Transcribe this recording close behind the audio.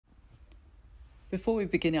Before we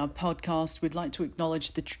begin our podcast, we'd like to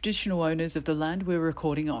acknowledge the traditional owners of the land we're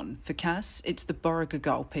recording on. For Cass, it's the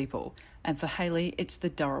Borragagal people, and for Hayley, it's the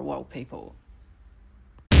Dharawal people.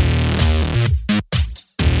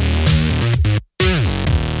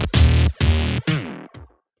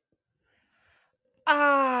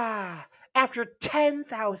 After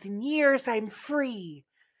 10,000 years, I'm free.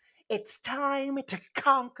 It's time to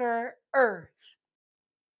conquer Earth.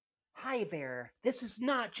 Hi there, this is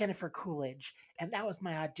not Jennifer Coolidge, and that was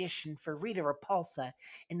my audition for Rita Repulsa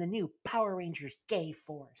in the new Power Rangers Gay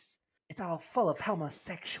Force. It's all full of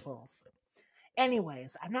homosexuals.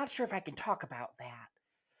 Anyways, I'm not sure if I can talk about that.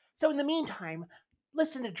 So in the meantime,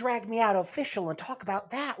 listen to Drag Me Out Official and talk about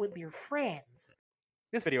that with your friends.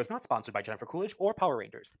 This video is not sponsored by Jennifer Coolidge or Power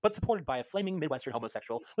Rangers, but supported by a flaming Midwestern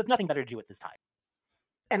homosexual with nothing better to do at this time.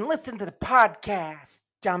 And listen to the podcast,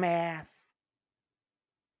 dumbass.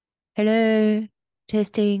 Hello,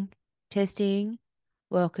 testing.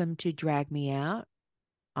 Welcome to Drag Me Out.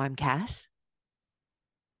 I'm Cass.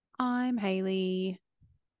 I'm Hayley.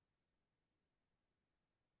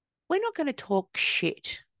 We're not going to talk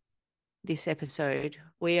shit this episode.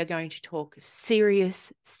 We are going to talk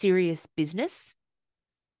serious business.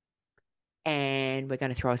 And we're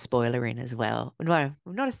going to throw a spoiler in as well. No,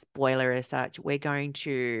 not a spoiler as such. We're going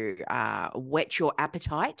to whet your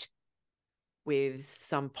appetite with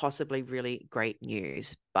some possibly really great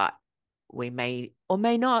news, but we may or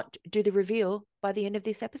may not do the reveal by the end of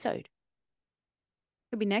this episode.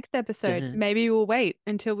 Could be next episode. Dun. Maybe we'll wait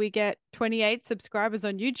until we get 28 subscribers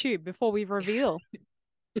on YouTube before we reveal.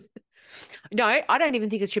 No, I don't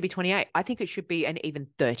even think it should be 28. I think it should be an even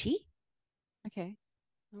 30. Okay.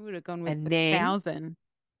 I would have gone with And then 1,000.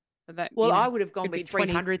 Well, I would have gone with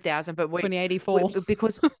 300,000, but 2084.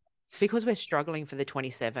 because we're struggling for the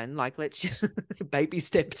 27, like let's just baby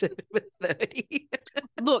steps it for 30.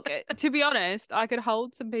 Look, to be honest, I could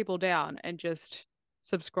hold some people down and just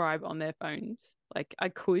subscribe on their phones. Like I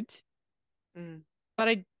could, but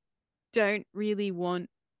I don't really want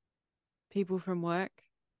people from work.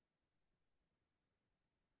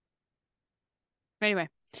 Anyway,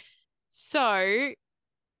 so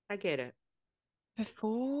I get it.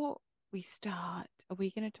 Before we start, are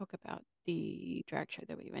we going to talk about the drag show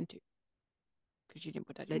that we went to? Because you didn't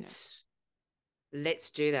put that in there.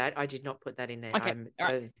 Let's do that. I did not put that in there. Okay. I'm All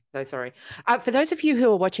right. so sorry. For those of you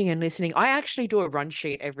who are watching and listening, I actually do a run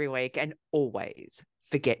sheet every week and always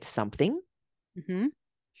forget something. Mm-hmm.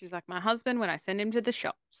 She's like my husband when I send him to the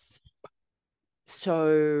shops.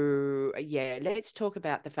 So, yeah, let's talk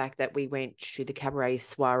about the fact that we went to the Cabaret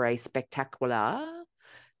Soiree Spectacular.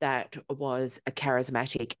 That was a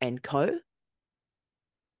Charismatic and Co.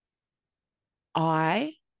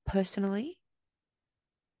 I personally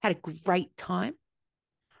had a great time.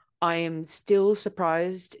 I am still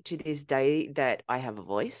surprised to this day that I have a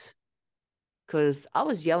voice because I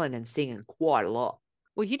was yelling and singing quite a lot.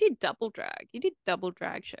 Well, you did double drag. You did double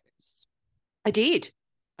drag shows. I did.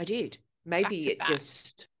 Maybe Back it to back.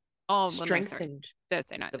 just strengthened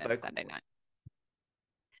Thursday night, the then vocal Sunday night. cords.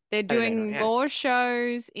 They're doing yeah. more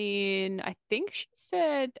shows in, I think she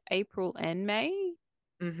said April and May.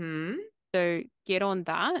 Mm-hmm. So get on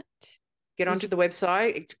that. Get onto the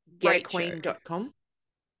website. It's Great getaqueen.com.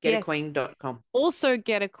 Yes. Getaqueen.com. Also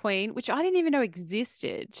Get a Queen, which I didn't even know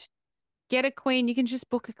existed. Get a Queen, you can just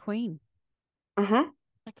book a queen. Uh-huh.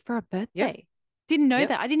 Like for a birthday. Yep. Didn't know Yep.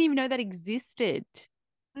 that. I didn't even know that existed.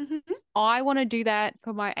 Mm-hmm. I want to do that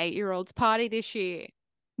for my 8-year-old's party this year.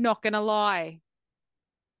 Not going to lie.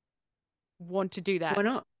 Want to do that.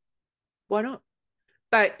 Why not?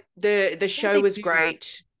 But the show was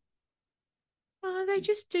great. They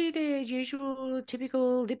just do their usual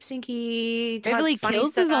typical lip syncy type Beverly funny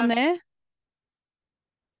Kills stuff. is on there.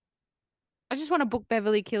 I just want to book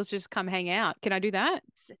Beverly Kills, just come hang out. Can I do that?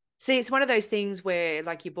 See, it's one of those things where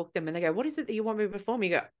like you book them and they go, "What is it that you want me to perform?" You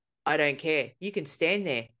go, "I don't care. You can stand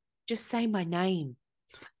there. Just say my name."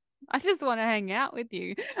 I just want to hang out with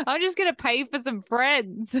you. I'm just going to pay for some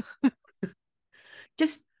friends.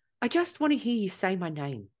 I just want to hear you say my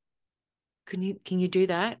name. Can you do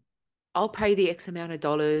that? I'll pay the X amount of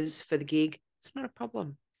dollars for the gig. It's not a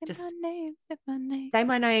problem. Say my name. Say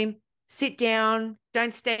my name. Sit down.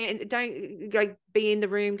 Don't stand. Don't like be in the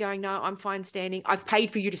room going, "No, I'm fine standing. I've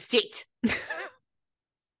paid for you to sit."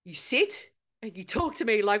 You sit and you talk to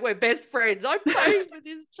me like we're best friends. I'm paying for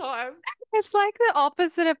this time. It's like the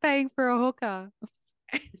opposite of paying for a hooker.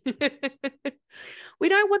 We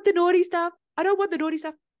don't want the naughty stuff. I don't want the naughty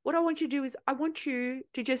stuff. What I want you to do is I want you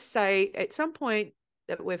to just say at some point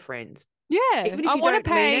that we're friends. Yeah. Even if I you want to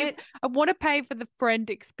don't mean pay. it. I want to pay for the friend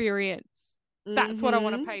experience. That's what I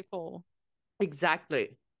want to pay for. Exactly.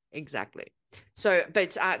 So,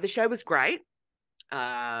 but the show was great.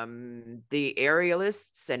 The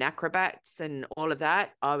aerialists and acrobats and all of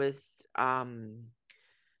that. I was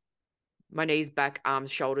my knees, back, arms,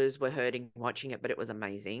 shoulders were hurting watching it, but it was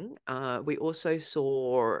amazing. We also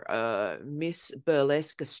saw Miss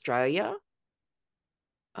Burlesque Australia.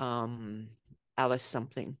 Alice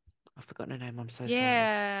something. I've forgotten her name. I'm so sorry.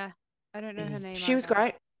 Yeah. I don't know her name She was either.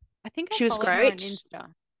 great. I think I She was follow her on great. Insta.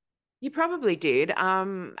 You probably did.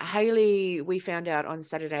 Haley, we found out on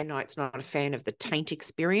Saturday night's not a fan of the taint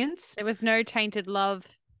experience. There was no tainted love.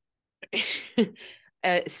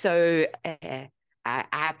 So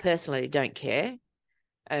I personally don't care.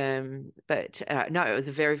 But no, it was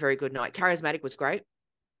a very, very good night. Charismatic was great.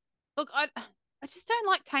 Look, I just don't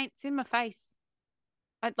like taints in my face.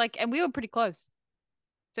 And we were pretty close.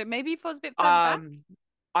 So maybe if I was a bit further back.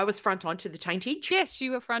 I was front on to the taintage. Yes,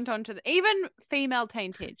 you were front on to even female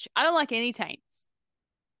taintage. I don't like any taints.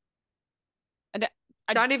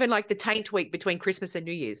 I don't even like the taint week between Christmas and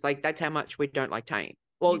New Year's. Like, that's how much we don't like taint.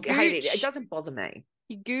 Well, Haley, it doesn't bother me.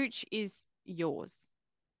 Your gooch is yours.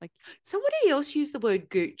 Like, somebody else used the word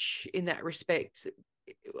gooch in that respect.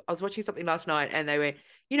 I was watching something last night and they were,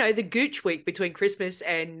 the gooch week between Christmas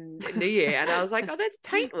and New Year. And I was like, oh, that's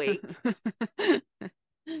taint week.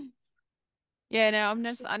 Yeah, no,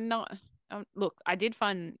 I'm not. Look, I did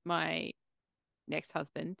find my next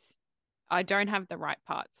husband. I don't have the right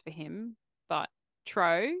parts for him, but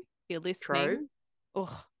Tro, if you're listening, I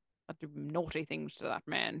do naughty things to that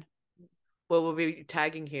man. Well, we'll be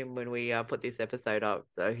tagging him when we put this episode up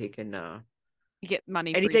so he can get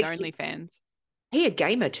money for his OnlyFans. He a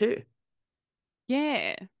gamer too.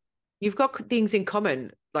 Yeah. You've got things in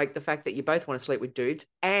common, like the fact that you both want to sleep with dudes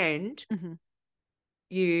and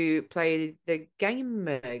you play the game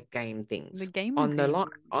things. The game on the line,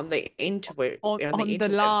 on the interweb, on the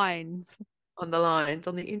lines. On the lines,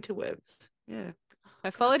 on the interwebs. Yeah. I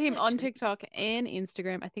followed him on TikTok and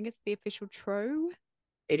Instagram. I think it's the official Tro.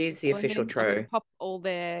 It is the official Tro. I'm gonna pop all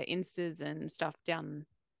their Instas and stuff down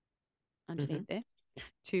underneath there.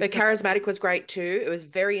 But Charismatic was great too. It was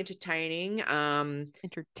very entertaining.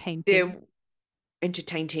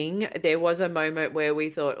 Entertaining. There was a moment where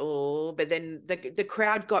we thought, oh, but then the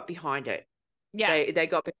crowd got behind it. Yeah, they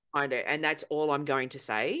got behind it, and that's all I'm going to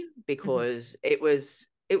say because it was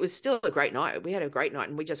still a great night. We had a great night,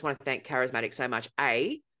 and we just want to thank Charismatic so much.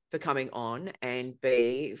 A, for coming on, and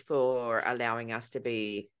B, for allowing us to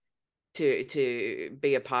be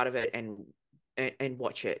a part of it and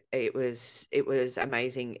watch it. It was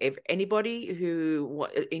amazing. If anybody who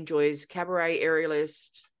enjoys cabaret,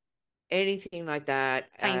 aerialist, anything like that,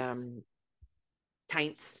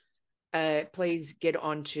 taints, please get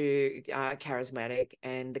on to Charismatic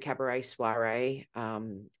and the cabaret soiree.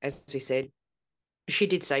 As we said, she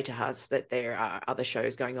did say to us that there are other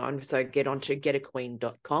shows going on, so get on to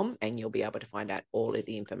getaqueen.com and you'll be able to find out all of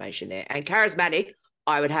the information there. And Charismatic,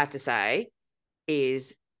 I would have to say,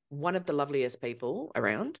 is one of the loveliest people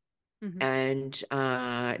around and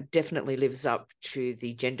definitely lives up to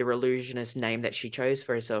the gender illusionist name that she chose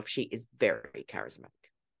for herself. She is very charismatic.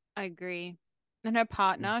 I agree. And her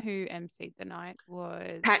partner who emceed the night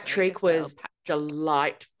was Patrick.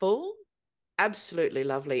 Delightful, absolutely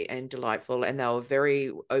lovely and delightful, and they were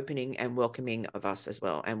very opening and welcoming of us as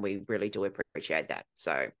well, and we really do appreciate that.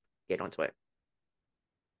 So get onto it.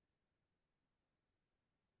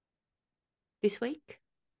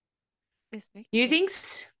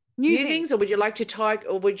 Musings, or would you like to talk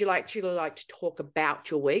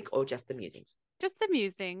about your week, or just the musings? Just the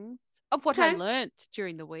musings of what I learnt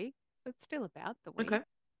during the week. So it's still about the week. Okay.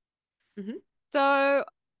 So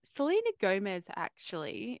Selena Gomez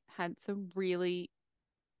actually had some really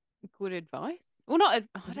good advice. Well, I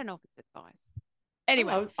don't know if it's advice.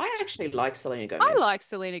 Anyway, I actually like Selena Gomez. I like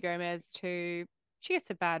Selena Gomez too. She gets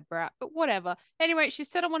a bad rap, but whatever. Anyway, she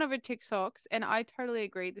said on one of her TikToks, and I totally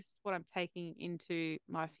agree. This is what I'm taking into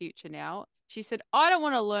my future now. She said, I don't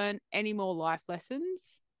want to learn any more life lessons.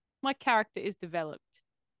 My character is developed.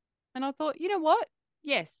 And I thought, you know what?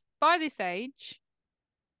 Yes, by this age,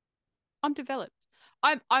 I'm developed.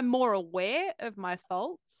 I'm more aware of my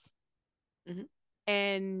faults.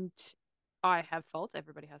 And I have faults.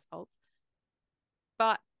 Everybody has faults.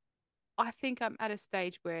 But I think I'm at a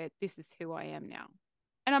stage where this is who I am now.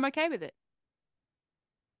 And I'm okay with it.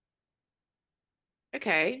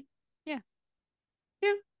 Okay. Yeah.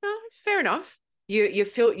 Yeah, no, fair enough. Your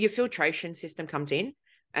filtration system comes in,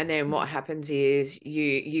 and then what happens is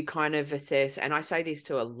you kind of assess, and I say this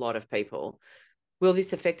to a lot of people, will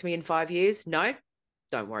this affect me in 5 years? No,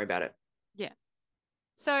 don't worry about it. Yeah.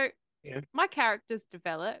 So my character's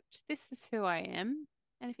developed. This is who I am.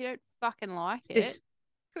 And if you don't fucking like it,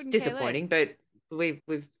 Couldn't It's care less. disappointing, but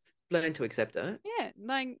we've learned to accept it. Yeah,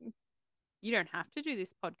 like you don't have to do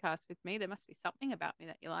this podcast with me. There must be something about me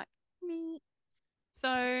that you like. Me.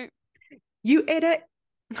 So You edit.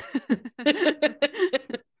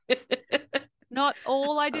 not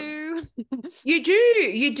all I do. You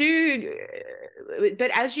do.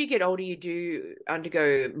 But as you get older, you do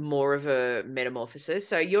undergo more of a metamorphosis.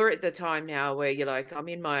 So you're at the time now where you're like, I'm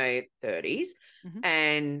in my 30s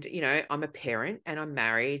and, I'm a parent and I'm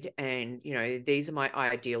married and, these are my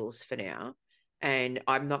ideals for now. And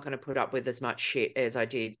I'm not going to put up with as much shit as I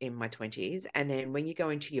did in my 20s. And then when you go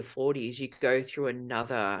into your 40s, you go through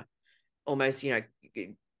another almost,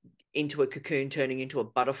 into a cocoon turning into a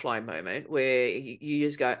butterfly moment where you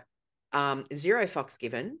just go, zero fucks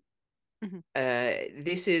given.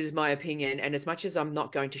 This is my opinion. And as much as I'm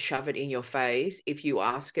not going to shove it in your face, if you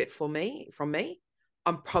ask it from me,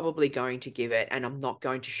 I'm probably going to give it, and I'm not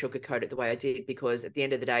going to sugarcoat it the way I did, because at the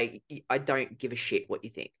end of the day, I don't give a shit what you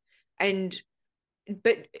think.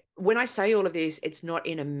 But when I say all of this, it's not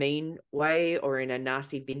in a mean way or in a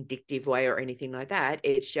nasty, vindictive way or anything like that.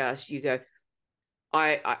 It's just, you go,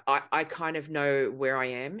 I kind of know where I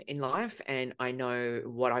am in life, and I know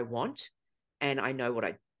what I want, and I know what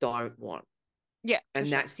I don't want. Yeah. And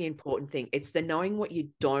that's the important thing. It's the knowing what you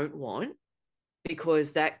don't want,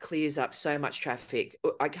 because that clears up so much traffic.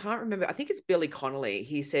 I can't remember. I think it's Billy Connolly.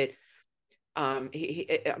 He said, I'm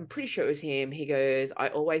pretty sure it was him. He goes, I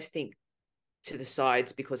always think to the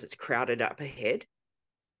sides because it's crowded up ahead.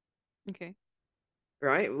 Okay.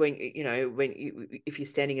 Right? If you're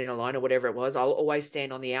standing in a line or whatever it was, I'll always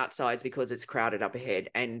stand on the outsides because it's crowded up ahead.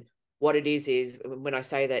 And what it is when I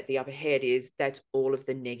say that the up ahead that's all of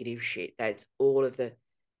the negative shit. That's all of the,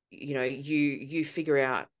 you figure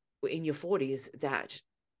out in your 40s that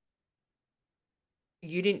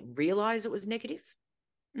you didn't realize it was negative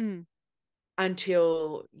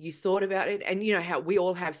until you thought about it. And you know how we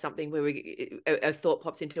all have something where a thought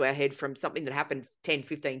pops into our head from something that happened 10,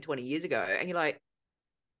 15, 20 years ago. And you're like,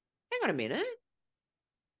 hang on a minute,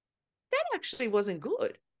 that actually wasn't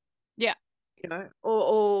good. Yeah.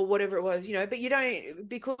 Or whatever it was, but you don't,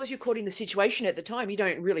 because you're caught in the situation at the time, you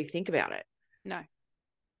don't really think about it. No.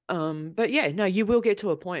 But yeah, no, you will get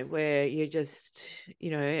to a point where you just,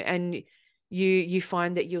 and you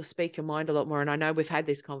find that you'll speak your mind a lot more. And I know we've had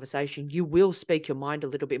this conversation. You will speak your mind a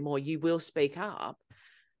little bit more. You will speak up,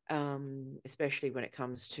 especially when it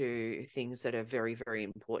comes to things that are very, very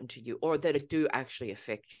important to you or that do actually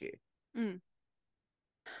affect you.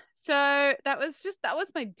 So that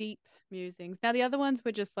was my deep musings. Now the other ones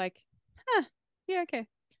were just like, yeah, okay.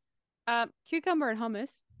 Cucumber and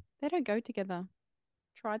hummus, they don't go together.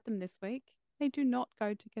 Tried them this week. They do not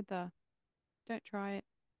go together. Don't try it.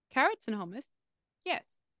 Carrots and hummus, yes.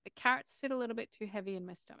 But carrots sit a little bit too heavy in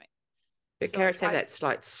my stomach. But carrots have that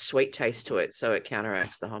slight sweet taste to it, so it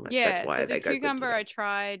counteracts the hummus. Yeah, that's why so they the go cucumber good I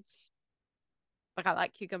tried, like I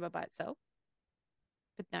like cucumber by itself,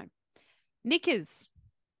 but no. Knickers,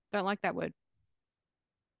 don't like that word.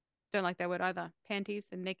 Don't like that word either. Panties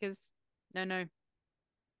and knickers, no.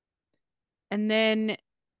 And then, you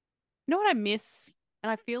know what I miss,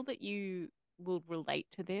 and I feel that you will relate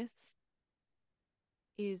to this,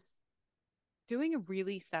 is doing a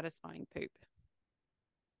really satisfying poop.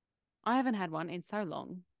 I haven't had one in so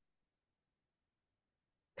long.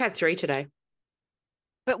 Had 3 today.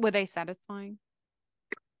 But were they satisfying?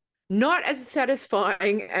 Not as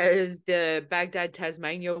satisfying as the Baghdad,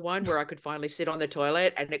 Tasmania one where I could finally sit on the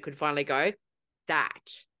toilet and it could finally go. That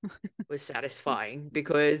was satisfying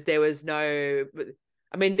because there was no,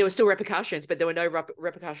 there were still repercussions, but there were no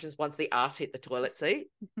repercussions once the ass hit the toilet seat.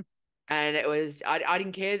 And it was, I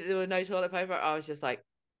didn't care that there was no toilet paper. I was just like,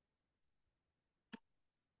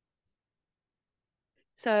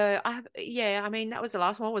 so that was the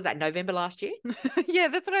last one. Was that November last year? Yeah,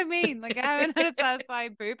 that's what I mean. Like I haven't had a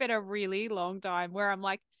satisfying poop in a really long time where I'm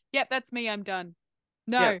like, yep, that's me. I'm done.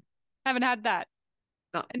 No, haven't had that.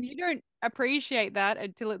 No. And you don't appreciate that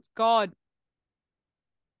until it's gone.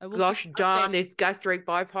 Gosh darn this gastric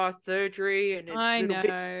bypass surgery and it's I little know.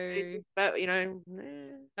 bit, but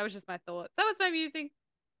that was just my thoughts. That was my musing.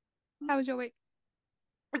 How was your week?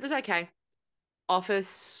 It was okay.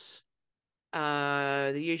 Office,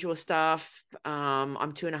 the usual stuff. I'm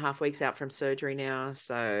 2.5 weeks out from surgery now,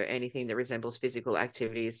 so anything that resembles physical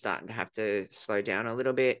activity is starting to have to slow down a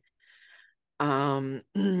little bit. I'm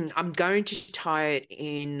going to tie it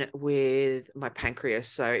in with my pancreas.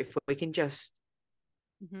 So if we can just,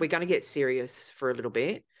 we're going to get serious for a little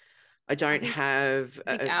bit. I think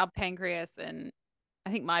our pancreas and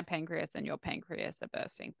I think my pancreas and your pancreas are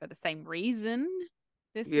bursting for the same reason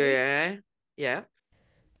this week. Yeah.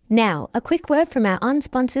 Now, a quick word from our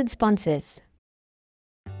unsponsored sponsors.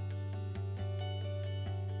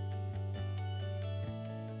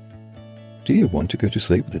 Do you want to go to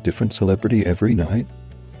sleep with a different celebrity every night?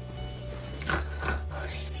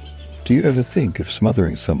 Do you ever think of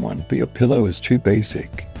smothering someone, but your pillow is too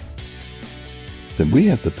basic? Then we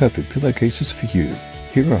have the perfect pillowcases for you.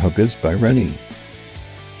 Hero Huggers by Rennie.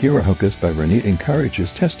 Hero Huggers by Rennie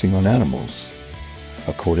encourages testing on animals.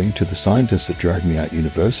 According to the scientists at Drag Me Out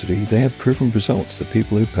University, they have proven results that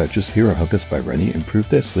people who purchase Hero Huggers by Rennie improve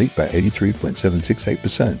their sleep by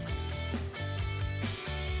 83.768%.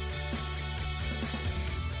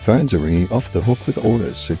 Phones are ringing off the hook with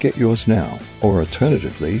orders, so get yours now. Or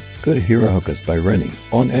alternatively, go to Hero Huggers by Rennie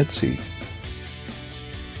on Etsy.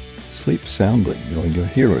 Sleep soundly knowing your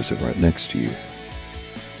heroes are right next to you.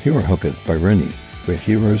 Hero Huggers by Rennie, where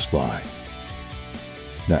heroes lie.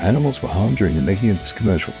 No animals were harmed during the making of this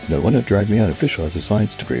commercial. No one at Drag Me Out official has a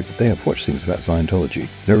science degree, but they have watched things about Scientology.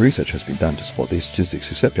 No research has been done to support these statistics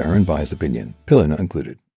except our own biased opinion. Pillow not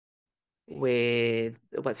included. With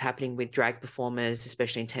what's happening with drag performers,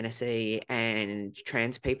 especially in Tennessee, and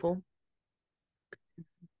trans people.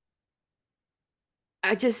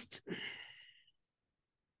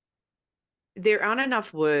 There aren't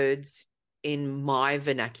enough words in my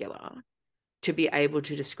vernacular to be able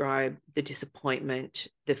to describe the disappointment,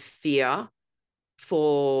 the fear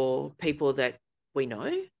for people that we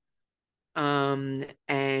know, and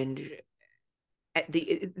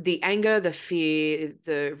the anger, the fear,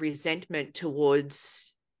 the resentment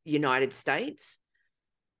towards United States,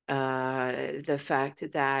 the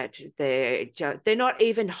fact that they're not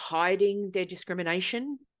even hiding their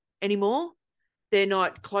discrimination anymore. They're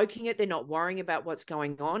not cloaking it. They're not worrying about what's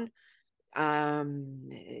going on.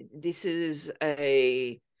 This is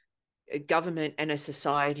a government and a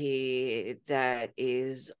society that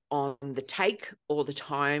is on the take all the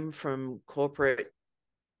time from corporate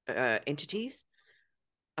entities.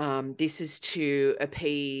 This is to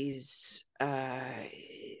appease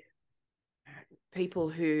people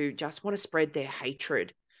who just want to spread their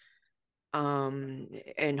hatred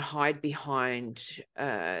and hide behind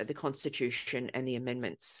the Constitution and the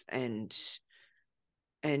amendments and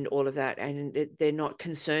all of that. And they're not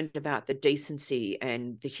concerned about the decency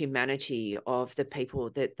and the humanity of the people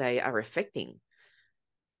that they are affecting.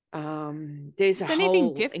 There's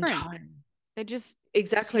anything different. They're just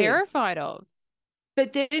terrified of.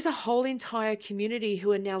 But there's a whole entire community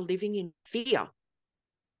who are now living in fear.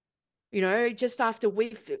 You know, just after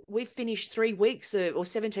we've finished 3 weeks or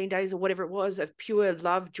 17 days or whatever it was of pure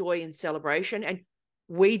love, joy, and celebration. And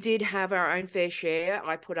we did have our own fair share.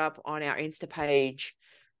 I put up on our Insta page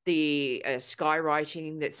the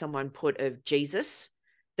skywriting that someone put of Jesus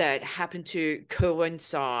that happened to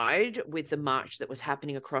coincide with the march that was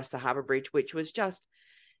happening across the Harbour Bridge, which was just...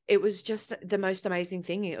 It was just the most amazing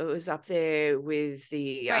thing. It was up there with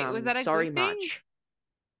the was that a Sorry good March. Thing?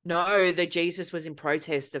 No, the Jesus was in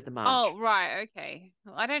protest of the march. Oh, right, okay.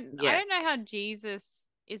 Well, I don't know how Jesus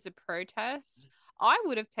is a protest. I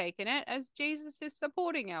would have taken it as Jesus is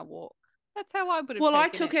supporting our walk. That's how I would have. Well, I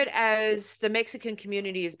took it as the Mexican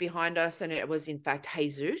community is behind us, and it was in fact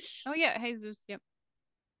Jesus. Oh yeah, Jesus. Yep,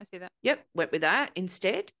 I see that. Yep, went with that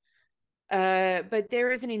instead. But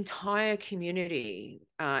there is an entire community,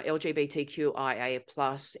 LGBTQIA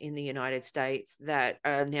plus in the United States, that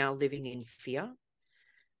are now living in fear.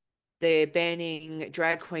 They're banning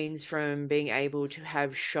drag queens from being able to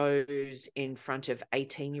have shows in front of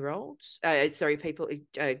 18-year-olds.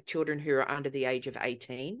 Children who are under the age of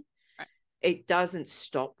 18. Right. It doesn't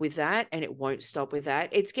stop with that, and it won't stop with that.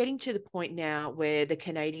 It's getting to the point now where the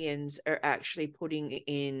Canadians are actually putting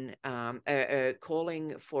in,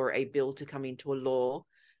 calling for a bill to come into a law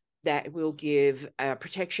that will give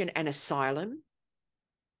protection and asylum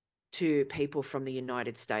to people from the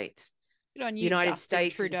United States. Good on you, United Justin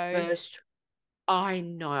States Trudeau. is first. I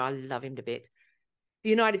know, I love him to bits. The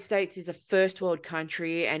United States is a first world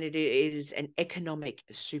country, and it is an economic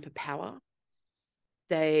superpower.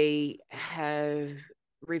 They have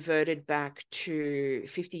reverted back to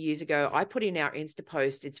 50 years ago. I put in our Insta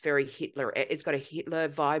post, it's very Hitler. It's got a Hitler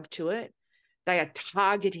vibe to it. They are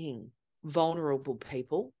targeting vulnerable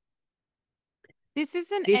people. This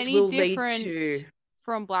isn't any different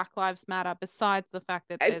from Black Lives Matter, besides the fact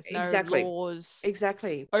that there's no laws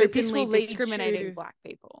openly discriminating Black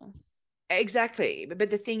people. Exactly. But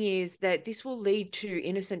the thing is that this will lead to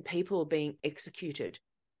innocent people being executed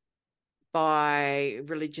by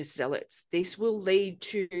religious zealots. This will lead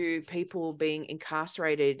to people being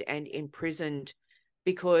incarcerated and imprisoned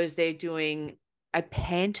because they're doing a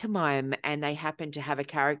pantomime and they happen to have a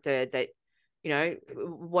character that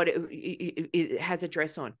what it has a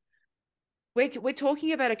dress on. We're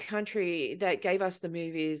talking about a country that gave us the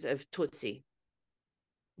movies of Tootsie,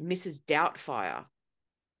 Mrs. Doubtfire,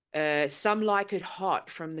 Some Like It Hot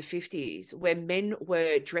from the 50s, where men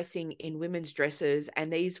were dressing in women's dresses,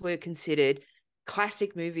 and these were considered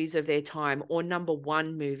classic movies of their time or number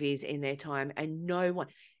one movies in their time, and no one,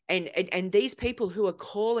 and these people who are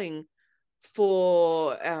calling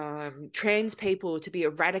for trans people to be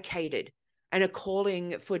eradicated and are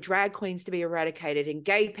calling for drag queens to be eradicated and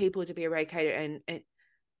gay people to be eradicated, and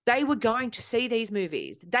they were going to see these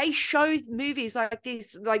movies. They showed movies like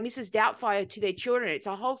this, like Mrs. Doubtfire, to their children. It's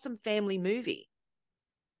a wholesome family movie,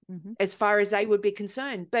 as far as they would be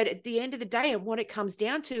concerned. But at the end of the day, and what it comes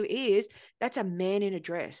down to is that's a man in a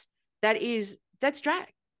dress. That's drag.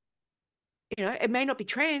 It may not be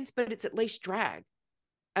trans, but it's at least drag.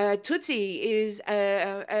 Tootsie is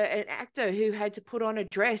an actor who had to put on a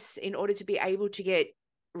dress in order to be able to get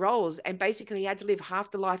roles, and basically had to live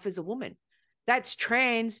half the life as a woman. That's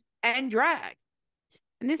trans and drag.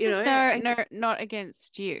 And this is not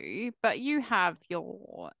against you, but you have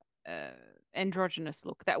your androgynous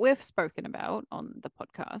look that we've spoken about on the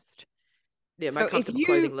podcast. Yeah, my comfortable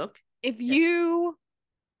clothing look. If you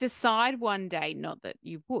decide one day, not that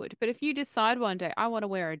you would, but if you decide one day, I want to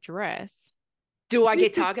wear a dress, do I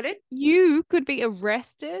get targeted? You could be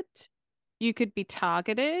arrested. You could be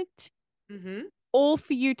targeted. Or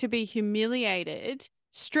for you to be humiliated,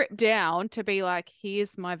 stripped down to be like,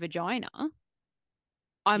 here's my vagina.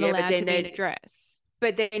 I'm allowed to be in a dress.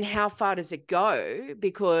 But then how far does it go?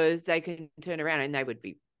 Because they can turn around, and they would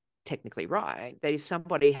be technically right, that if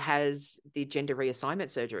somebody has the gender reassignment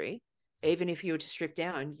surgery, even if you were to strip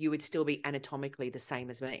down, you would still be anatomically the same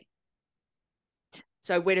as me.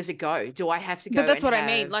 So where does it go? Do I have to go? But that's what I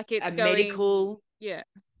mean. Like, it's medical. Yeah.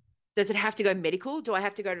 Does it have to go medical? Do I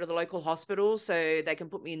have to go to the local hospital so they can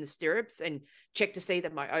put me in the stirrups and check to see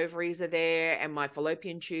that my ovaries are there and my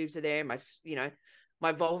fallopian tubes are there, my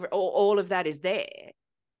vulva, all of that is there.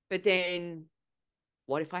 But then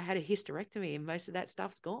what if I had a hysterectomy and most of that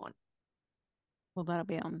stuff's gone? Well, that'll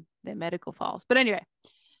be on their medical files. But anyway,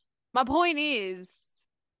 my point is,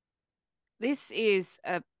 this is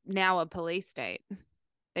now a police state.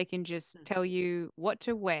 They can just tell you what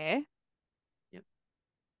to wear,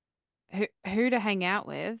 who to hang out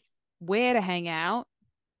with, where to hang out.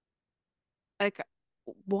 Like,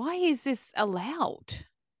 why is this allowed?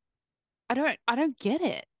 I don't get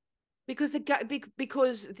it. Because this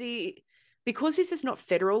is not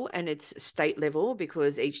federal and it's state level,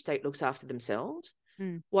 because each state looks after themselves.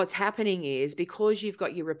 What's happening is, because you've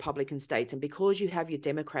got your Republican states and because you have your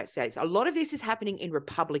Democrat states, a lot of this is happening in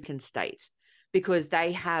Republican states because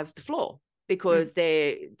they have the floor, because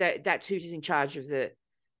that's who's in charge of the.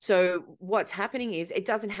 So what's happening is, it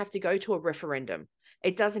doesn't have to go to a referendum.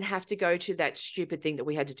 It doesn't have to go to that stupid thing that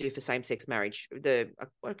we had to do for same-sex marriage. I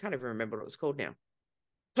can't even remember what it was called now.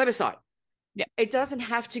 Plebiscite. Yeah. It doesn't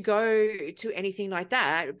have to go to anything like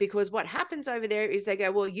that, because what happens over there is they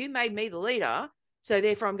go, well, you made me the leader, so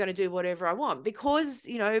therefore I'm going to do whatever I want. Because,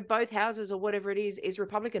 both houses or whatever it is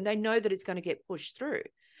Republican, they know that it's going to get pushed through.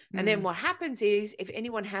 And then what happens is, if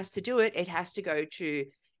anyone has to do it, it has to go to,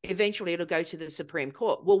 eventually it'll go to the Supreme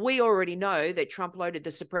Court. Well, we already know that Trump loaded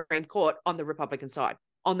the Supreme Court on the Republican side,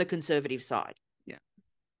 on the conservative side. Yeah.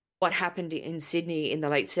 What happened in Sydney in the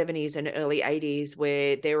late 70s and early 80s,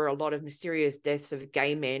 where there were a lot of mysterious deaths of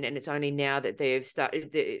gay men, and it's only now that they've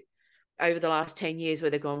started over the last 10 years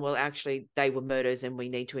where they've gone, well, actually, they were murders and we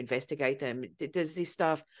need to investigate them. There's this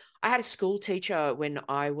stuff. I had a school teacher when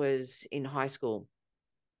I was in high school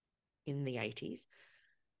in the 80s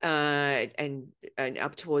and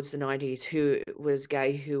up towards the 90s, who was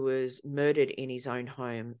gay, who was murdered in his own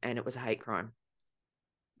home, and it was a hate crime.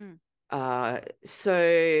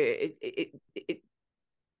 So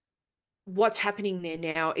what's happening there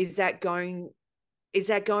now, is that going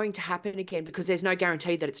to happen again? Because there's no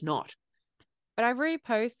guarantee that it's not. But I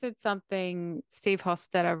reposted something Steve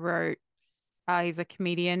Hofstetter wrote. He's a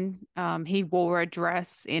comedian. He wore a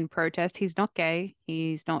dress in protest. He's not gay.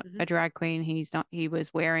 He's not a drag queen. He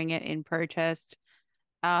was wearing it in protest.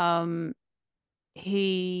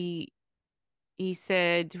 He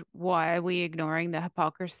said, why are we ignoring the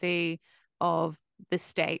hypocrisy of the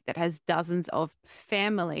state that has dozens of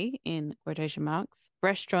family, in quotation marks,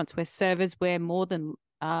 restaurants where servers wear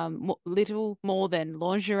little more than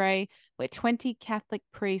lingerie, where 20 Catholic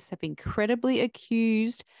priests have been credibly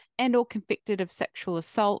accused and or convicted of sexual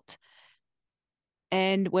assault,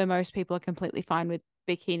 and where most people are completely fine with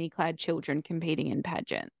bikini-clad children competing in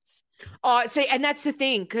pageants. Oh, see, and that's the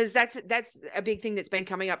thing, because that's a big thing that's been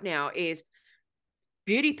coming up now, is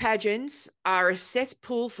Beauty pageants are a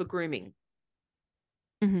cesspool for grooming.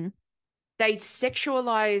 Mm-hmm. They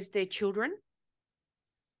sexualize their children.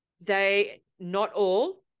 They, not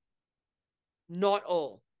all.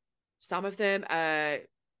 Some of them are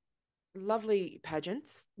lovely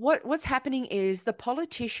pageants. What's happening is the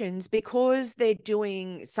politicians, because they're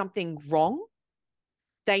doing something wrong,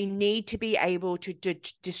 they need to be able to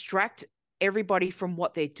distract everybody from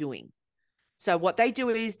what they're doing. So what they do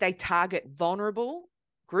is they target vulnerable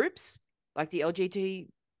groups like the LGBTQIA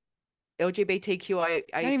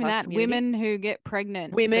Not even plus that. community. Women who get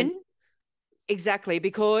pregnant. Women, exactly,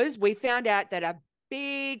 because we found out that a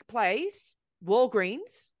big place,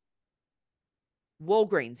 Walgreens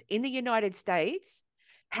in the United States,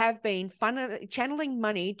 have been channeling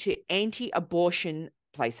money to anti-abortion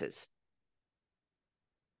places.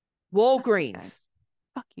 Walgreens.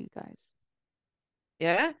 Fuck you guys.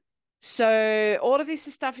 Yeah. So all of this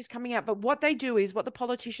stuff is coming out. But what they do is, what the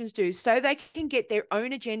politicians do, so they can get their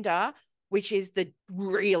own agenda, which is the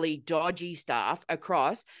really dodgy stuff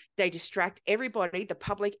across, they distract everybody, the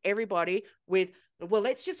public, everybody with, well,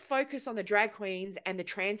 let's just focus on the drag queens and the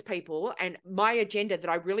trans people, and my agenda that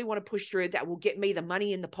I really want to push through that will get me the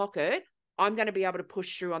money in the pocket, I'm going to be able to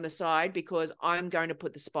push through on the side because I'm going to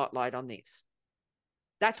put the spotlight on this.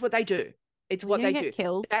 That's what they do. It's what they do.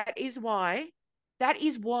 Killed. That is why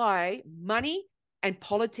money and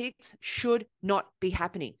politics should not be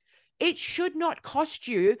happening. It should not cost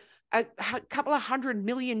you a couple of $100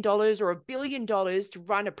 million or $1 billion to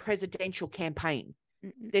run a presidential campaign.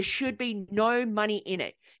 There should be no money in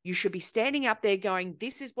it. You should be standing up there going,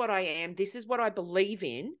 this is what I am. This is what I believe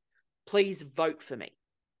in. Please vote for me.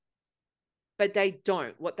 But they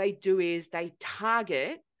don't. What they do is they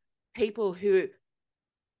target people who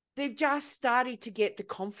they've just started to get the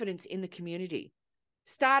confidence in the community,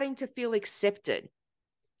 starting to feel accepted,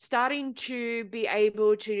 starting to be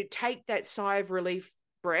able to take that sigh of relief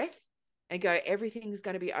breath and go, everything's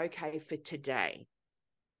going to be okay for today.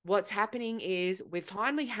 What's happening is we've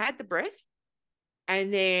finally had the breath,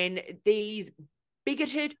 and then these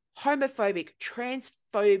bigoted, homophobic,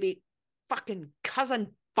 transphobic, fucking cousin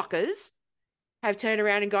fuckers have turned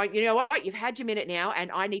around and gone, you know what, you've had your minute now and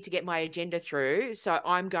I need to get my agenda through, so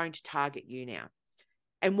I'm going to target you now.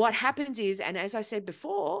 And what happens is, and as I said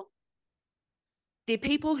before, they're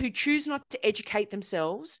people who choose not to educate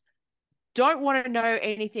themselves, don't want to know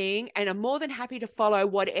anything, and are more than happy to follow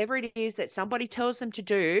whatever it is that somebody tells them to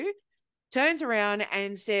do, turns around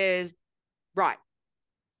and says, right,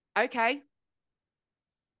 okay,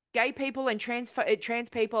 gay people and trans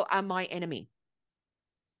people are my enemy.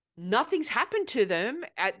 Nothing's happened to them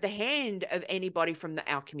at the hand of anybody from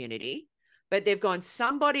our community, but they've gone,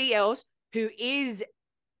 somebody else who is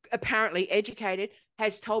apparently educated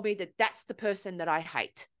has told me that that's the person that I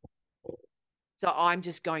hate. So I'm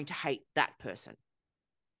just going to hate that person.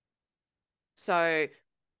 So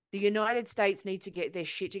the United States need to get their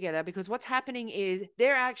shit together, because what's happening is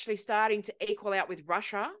they're actually starting to equal out with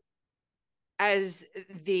Russia as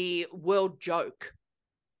the world joke.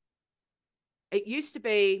 It used to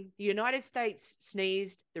be the United States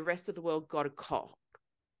sneezed, the rest of the world got a cough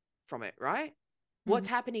from it, right? What's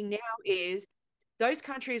happening now is those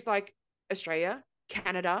countries like Australia,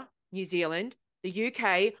 Canada, New Zealand, the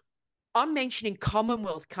UK, I'm mentioning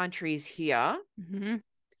Commonwealth countries here,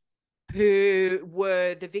 who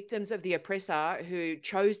were the victims of the oppressor, who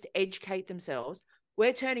chose to educate themselves.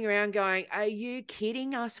 We're turning around going, are you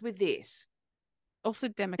kidding us with this? Also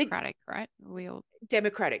democratic, right? We all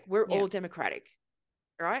democratic. We're all democratic,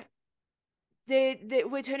 right?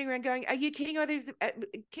 We're turning around going, are you kidding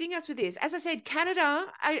us with this? As I said, Canada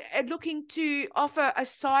are looking to offer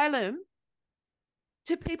asylum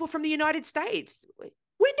to people from the United States.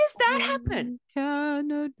 When does that happen?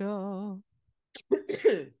 Canada.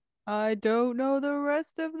 I don't know the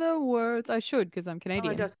rest of the words. I should, because I'm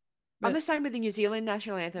Canadian. Oh, I'm the same with the New Zealand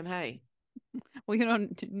national anthem, hey? Well,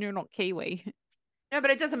 you're not Kiwi. No,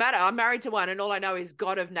 but it doesn't matter. I'm married to one, and all I know is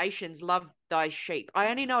God of nations, love thy sheep.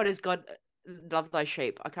 I only know it as God, love thy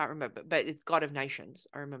sheep. I can't remember, but it's God of nations.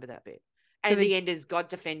 I remember that bit. And the end is God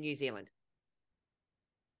defend New Zealand.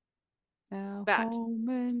 But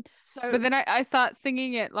then I start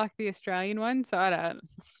singing it like the Australian one, so I don't.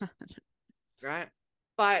 Right.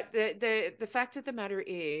 But the fact of the matter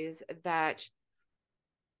is that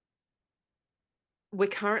we're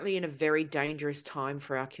currently in a very dangerous time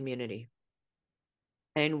for our community.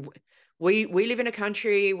 And we live in a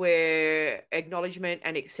country where acknowledgement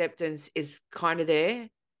and acceptance is kind of there.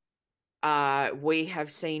 We have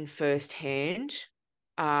seen firsthand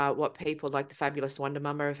what people like the fabulous Wonder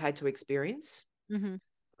Mama have had to experience.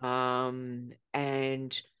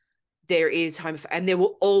 And there is and there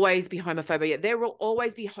will always be homophobia. There will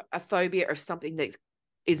always be a phobia of something that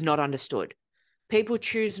is not understood. People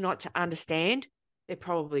choose not to understand. They're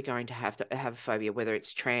probably going to have a phobia, whether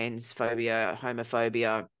it's trans phobia,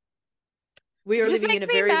 homophobia. We are It just living in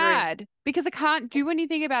makes a me very, mad because I can't do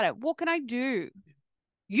anything about it. What can I do?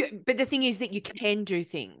 But the thing is that you can do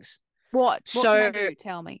things. What can I So, do?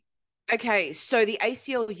 Tell me. okay, so the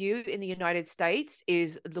ACLU in the United States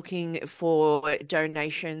is looking for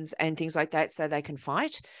donations and things like that so they can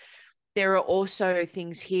fight. There are also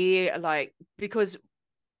things here because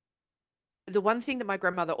the one thing that my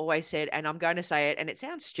grandmother always said, and I'm going to say it, and it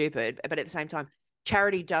sounds stupid, but at the same time,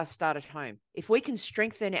 charity does start at home. If we can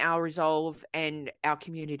strengthen our resolve and our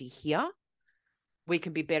community here, we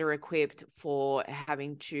can be better equipped for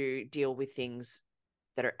having to deal with things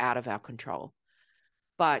that are out of our control.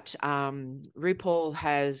 But RuPaul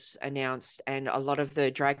has announced, and a lot of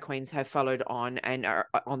the drag queens have followed on and are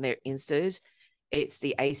on their Instas. It's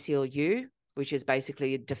the ACLU, which is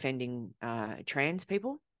basically defending trans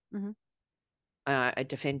people,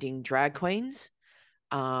 defending drag queens.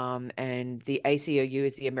 And the ACLU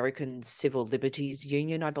is the American Civil Liberties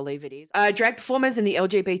Union, I believe it is. Drag performers in the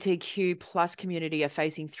LGBTQ plus community are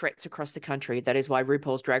facing threats across the country. That is why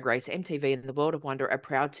RuPaul's Drag Race, MTV, and the World of Wonder are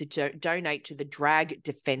proud to donate to the Drag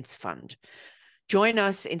Defense Fund. Join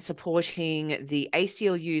us in supporting the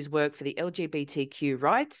ACLU's work for the LGBTQ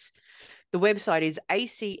rights. The website is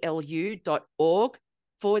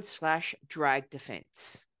aclu.org/drag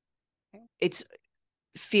defense. It's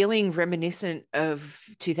feeling reminiscent of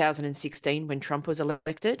 2016 when Trump was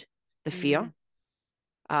elected, the fear.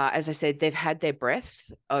 As I said, they've had their breath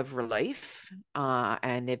of relief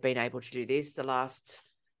and they've been able to do this. The last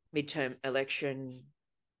midterm election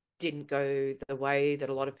didn't go the way that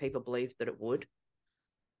a lot of people believed that it would.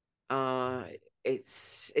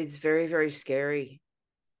 It's very, very scary.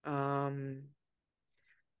 And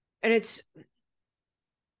it's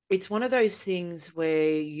one of those things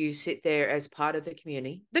where you sit there as part of the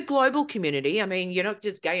community, the global community. I mean, you're not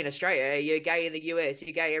just gay in Australia, you're gay in the US,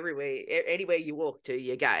 you're gay everywhere. Anywhere you walk to,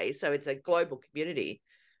 you're gay. So it's a global community.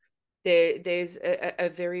 There's a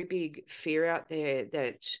very big fear out there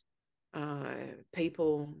that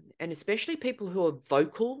people, and especially people who are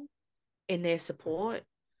vocal in their support,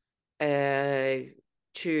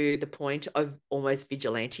 to the point of almost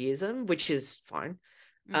vigilantism, which is fine.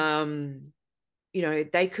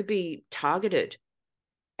 They could be targeted.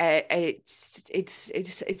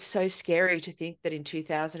 It's so scary to think that in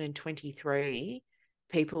 2023,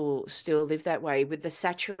 people still live that way with the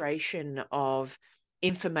saturation of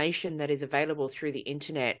information that is available through the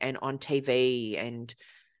internet and on TV, and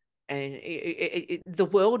the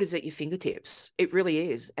world is at your fingertips. It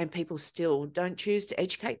really is, and people still don't choose to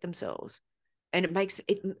educate themselves. And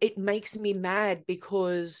it makes me mad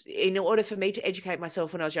because in order for me to educate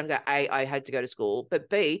myself when I was younger, A, I had to go to school, but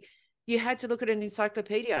B, you had to look at an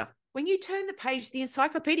encyclopedia. When you turn the page, the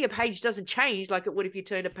encyclopedia page doesn't change like it would if you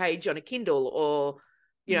turned a page on a Kindle or,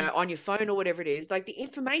 on your phone or whatever it is. Like, the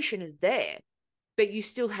information is there, but you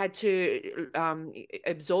still had to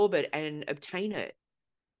absorb it and obtain it.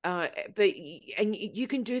 And you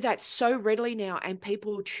can do that so readily now, and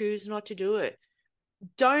people choose not to do it.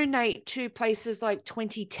 Donate to places like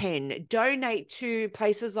 2010. Donate to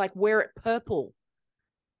places like Wear It Purple.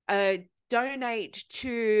 Donate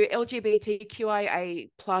to LGBTQIA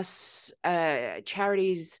plus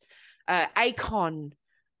charities, ACON,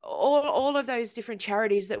 all of those different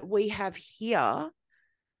charities that we have here.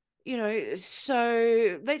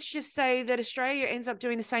 So let's just say that Australia ends up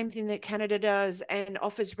doing the same thing that Canada does and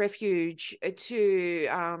offers refuge to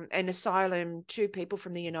and asylum to people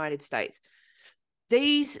from the United States.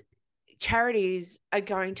 These charities are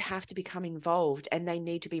going to have to become involved, and they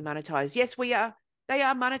need to be monetized. Yes, they are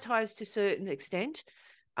monetized to a certain extent.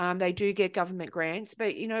 They do get government grants,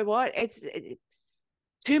 but you know what?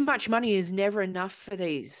 Too much money is never enough for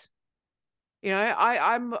these.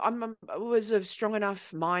 I was of strong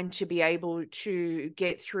enough mind to be able to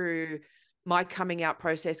get through my coming out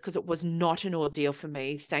process because it was not an ordeal for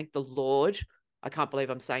me. Thank the Lord. I can't believe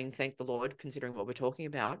I'm saying thank the Lord considering what we're talking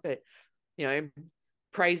about, but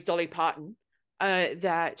praise Dolly Parton,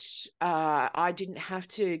 that I didn't have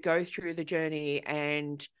to go through the journey,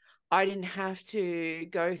 and I didn't have to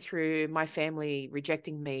go through my family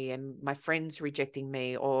rejecting me and my friends rejecting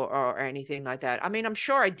me or anything like that. I mean, I'm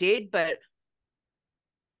sure I did, but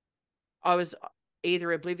I was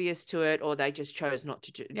either oblivious to it or they just chose not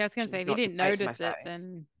to do. Yeah, I was going to say, if you didn't notice it,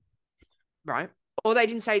 then right. Or they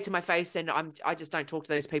didn't say it to my face, and I just don't talk to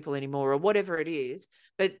those people anymore, or whatever it is.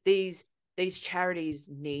 But these charities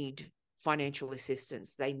need financial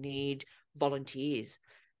assistance. They need volunteers.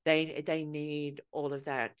 They need all of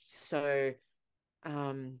that. So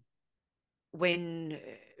when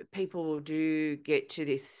people do get to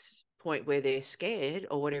this point where they're scared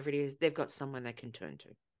or whatever it is, they've got someone they can turn to.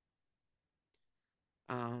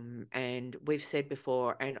 And we've said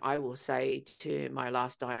before, and I will say to my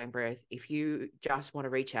last dying breath, if you just want to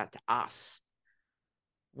reach out to us,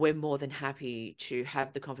 we're more than happy to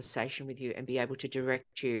have the conversation with you and be able to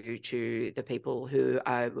direct you to the people who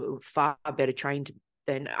are far better trained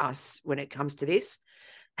than us when it comes to this.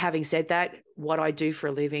 Having said that, what I do for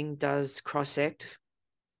a living does cross-sect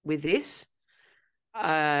with this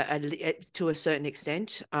to a certain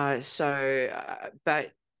extent.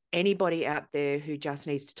 But anybody out there who just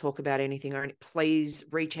needs to talk about anything, or please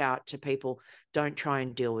reach out to people. Don't try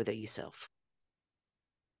and deal with it yourself.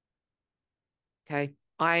 Okay.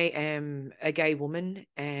 I am a gay woman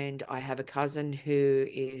and I have a cousin who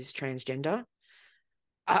is transgender.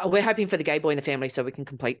 We're hoping for the gay boy in the family so we can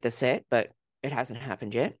complete the set, but it hasn't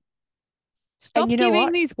happened yet. Stop And you know giving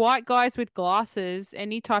what? these white guys with glasses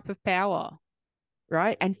any type of power.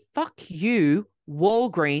 Right? And fuck you,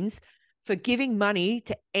 Walgreens, for giving money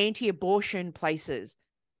to anti-abortion places.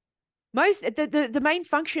 The main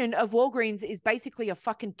function of Walgreens is basically a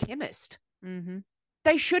fucking chemist. Mm-hmm.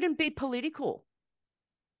 They shouldn't be political.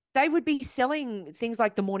 They would be selling things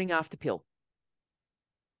like the morning after pill.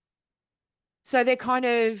 So they're kind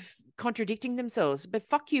of contradicting themselves. But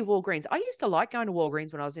fuck you, Walgreens. I used to like going to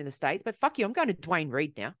Walgreens when I was in the States, but fuck you, I'm going to Dwayne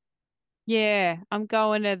Reed now. Yeah, I'm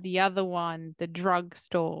going to the other one, the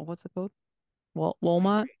drugstore. What's it called?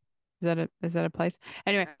 Walmart? Is that a place?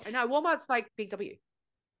 Anyway, No, Walmart's like Big W.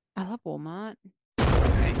 I love Walmart.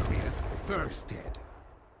 Pancreas bursted.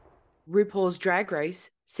 RuPaul's Drag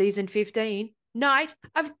Race, season 15, Night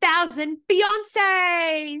of 1,000 Beyonces.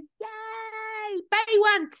 Yay! Bay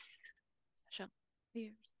once. Sasha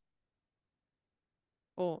Fierce.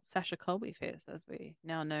 Or Sasha Colby Fierce, as we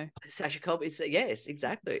now know. Sasha Colby, yes,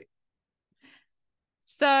 exactly.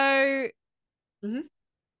 So Mhm.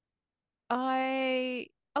 I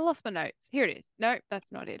lost my notes. Here it is. No,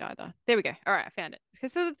 that's not it either. There we go. All right, I found it.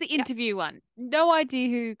 So it's the interview one. No idea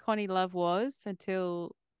who Connie Love was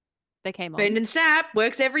until they came on. Bend and snap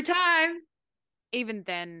works every time. Even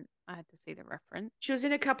then, I had to see the reference. She was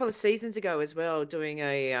in a couple of seasons ago as well, doing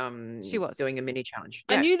a She was doing a mini challenge.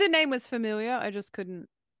 I knew the name was familiar. I just couldn't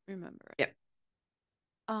remember it. Yep.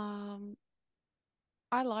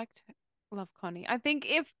 I liked Love Connie. I think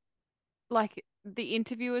if like the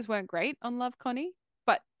interviewers weren't great on Love Connie,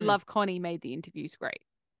 but Love Connie made the interviews great.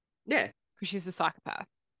 Yeah. Because she's a psychopath.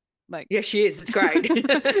 Like, yeah, she is. It's great.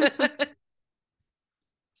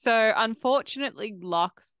 So unfortunately,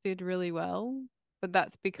 Lux did really well, but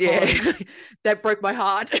that's because that broke my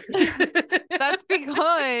heart. that's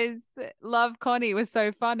because Love Connie was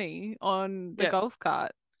so funny on the golf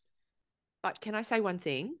cart. But can I say one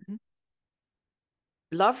thing? Mm-hmm.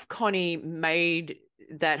 Love Connie made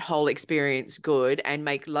that whole experience good and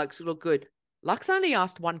make Lux look good. Lux only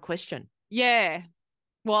asked one question. Yeah.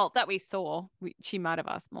 Well, that we saw. She might have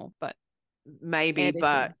asked more, but maybe,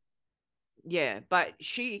 but yeah, but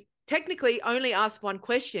she technically only asked one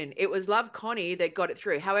question. It was Love Connie that got it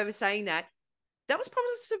through. However, saying that was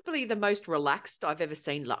possibly the most relaxed I've ever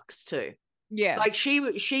seen Lux too. Yeah. Like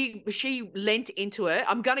she lent into it.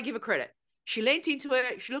 I'm going to give her credit. She lent into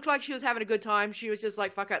it. She looked like she was having a good time. She was just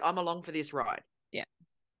like, fuck it, I'm along for this ride. Yeah.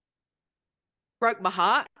 Broke my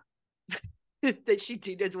heart that she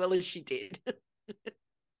did as well as she did.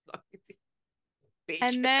 Bitch.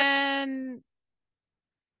 And then,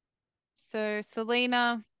 so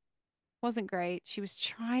Selena wasn't great. She was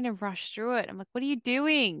trying to rush through it. I'm like, what are you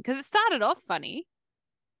doing? Because it started off funny.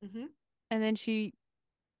 Mm-hmm. And then she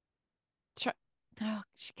kept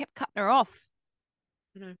cutting her off.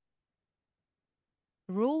 No.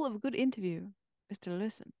 The rule of a good interview is to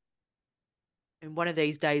listen. And one of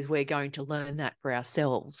these days, we're going to learn that for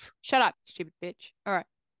ourselves. Shut up, stupid bitch. All right.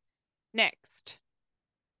 Next.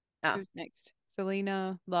 Oh. Who's next?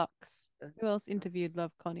 Selena, Lux. Who else interviewed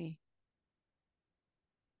Love Connie?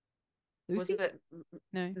 Lucy? Was it?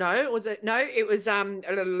 No. No, was it? No, it was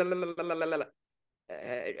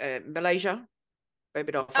Malaysia.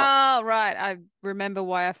 Baby Doll Fox. Oh, right. I remember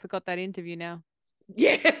why I forgot that interview now.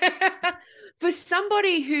 Yeah. For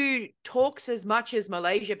somebody who talks as much as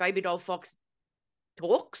Malaysia Baby Doll Fox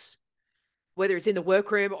talks, whether it's in the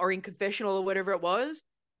workroom or in confessional or whatever it was,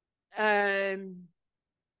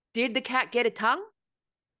 did the cat get a tongue?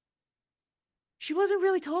 She wasn't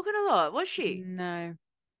really talking a lot, was she? No.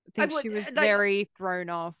 I think she was very thrown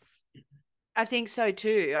off. I think so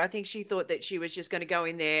too. I think she thought that she was just going to go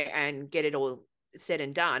in there and get it all said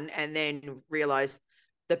and done, and then realize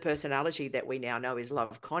the personality that we now know is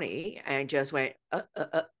Love Connie, and just went,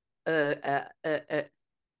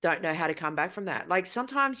 don't know how to come back from that. Like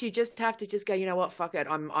sometimes you just have to just go, you know what, fuck it,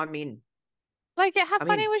 I'm in. Like, how I'm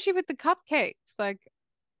funny in. was she with the cupcakes? Like,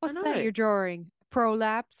 what's know. that you're drawing?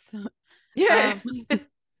 Prolapse. Yeah.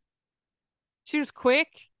 She was quick.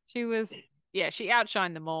 She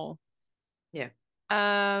outshined them all. Yeah.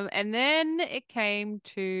 And then it came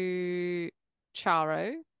to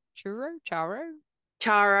Charo. Charo.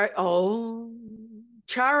 Charo. Oh,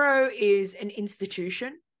 Charo is an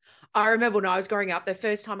institution. I remember when I was growing up, the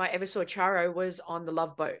first time I ever saw Charo was on the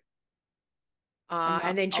Love Boat.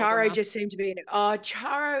 And then Charo just seemed to be,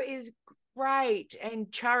 Charo is great. And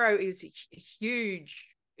Charo is a huge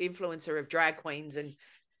influencer of drag queens and,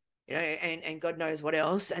 you know, and God knows what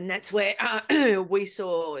else. And that's where we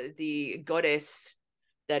saw the goddess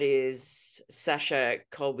that is Sasha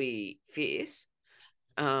Colby Fierce.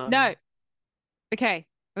 No. Okay.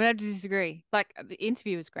 I'm going to disagree. Like, the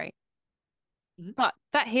interview was great. Mhm. But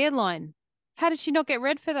that hairline, how did she not get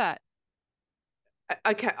red for that?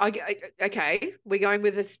 Okay. Okay. We're going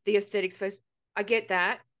with the aesthetics first. I get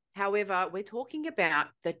that. However, we're talking about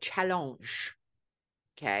the challenge.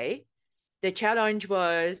 Okay. The challenge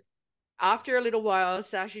was, after a little while,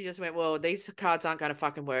 Sasha just went, well, these cards aren't going to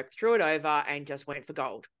fucking work, threw it over and just went for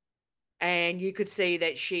gold. And you could see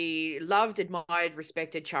that she loved, admired,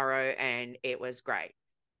 respected Charo, and it was great.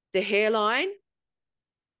 The hairline,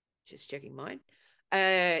 just checking mine,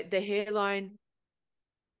 the hairline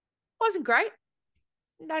wasn't great.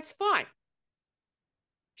 That's fine.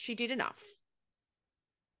 She did enough.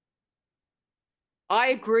 I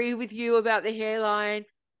agree with you about the hairline.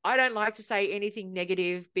 I don't like to say anything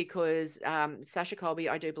negative because Sasha Colby,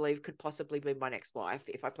 I do believe, could possibly be my next wife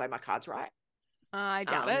if I play my cards right. I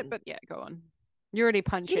doubt it, but yeah, go on. You're already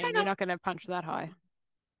punching. You're not going to punch that high.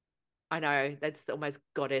 I know. That's almost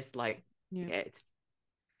goddess, like, yeah,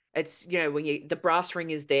 it's you know, when the brass ring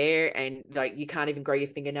is there and like you can't even grow your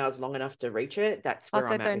fingernails long enough to reach it. That's where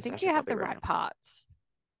Plus, I I'm at don't with think Sasha you have Colby the right right now. parts.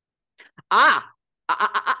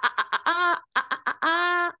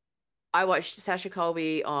 I watched Sasha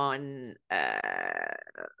Colby on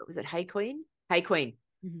was it Hey Queen? Hey Queen.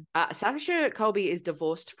 Mm-hmm. Sasha Colby is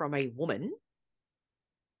divorced from a woman.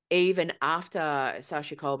 Even after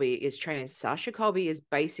Sasha Colby is trans, Sasha Colby is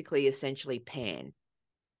basically essentially pan.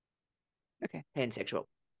 Okay. Pansexual.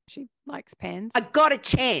 She likes pans. I got a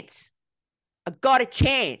chance. I got a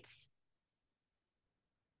chance.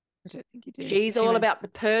 I don't think you do. She's all about the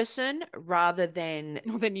person rather than.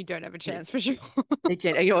 Well, then you don't have a chance for sure. No,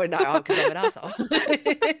 because I'm an asshole.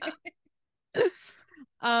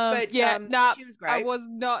 But she was great. I was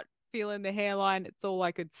not feeling the hairline. It's all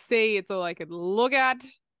I could see. It's all I could look at.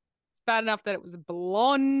 It's bad enough that it was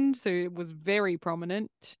blonde, so it was very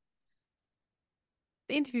prominent.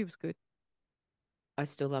 The interview was good. I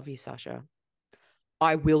still love you, Sasha.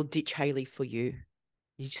 I will ditch Haley for you.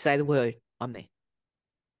 You just say the word, I'm there.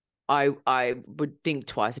 I would think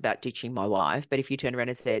twice about ditching my wife, but if you turn around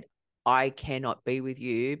and said, I cannot be with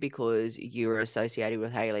you because you're associated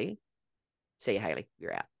with Haley, see you, Haley,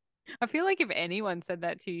 you're out. I feel like if anyone said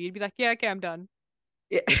that to you, you'd be like, yeah, okay, I'm done.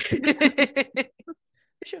 Yeah. For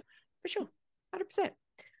sure. 100%.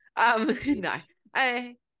 No.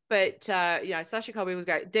 But Sasha Colby was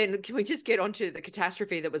great. Then can we just get onto the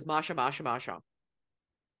catastrophe that was Marsha?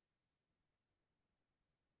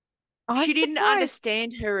 She didn't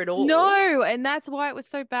understand her at all. No, and that's why it was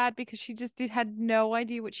so bad, because she just had no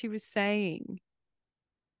idea what she was saying.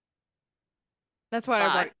 That's why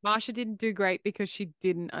I wrote, Marsha didn't do great because she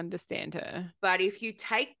didn't understand her. But if you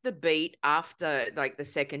take the beat after like the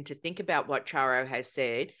second to think about what Charo has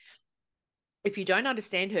said, if you don't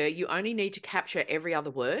understand her, you only need to capture every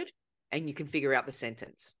other word and you can figure out the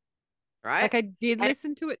sentence. Right? Like, I did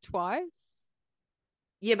listen to it twice.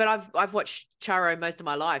 Yeah, but I've watched Charo most of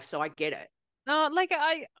my life, so I get it. No, like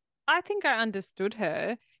I think I understood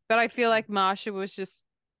her, but I feel like Marsha was just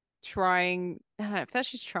trying. I don't know, I felt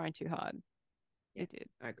she's trying too hard. Yeah, it did.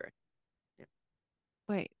 I agree. Yeah.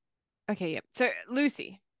 Wait. Okay, yeah. So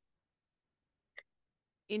Lucy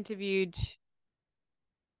interviewed,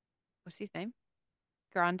 what's his name?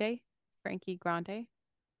 Grande? Frankie Grande?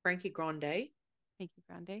 Frankie Grande. Frankie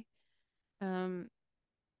Grande.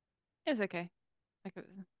 It was okay. Like, it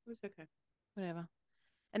was okay. Whatever.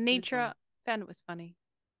 And Nitra found it was funny.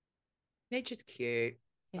 Nitra's cute.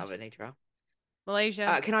 Yeah, love it, Nitra.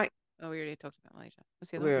 Malaysia. Can I? Oh, we already talked about Malaysia.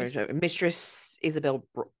 What's the other one? Mistress Isabel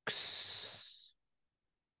Brooks.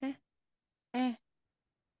 Like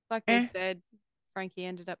they said, Frankie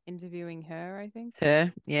ended up interviewing her, I think.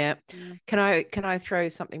 Her, yeah. Can I throw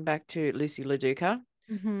something back to Lucy LaDuca?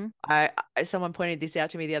 Mm-hmm. Someone pointed this out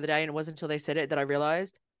to me the other day, and it wasn't until they said it that I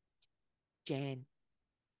realized Jan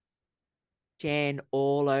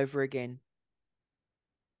all over again.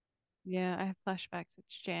 Yeah, I have flashbacks.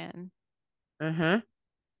 It's Jan. Yeah.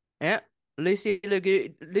 Lucy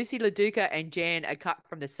LaDuca and Jan are cut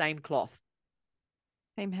from the same cloth.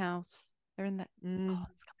 Same house. They're in that. Oh, it's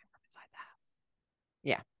coming from inside the house.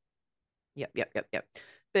 Yeah. Yep.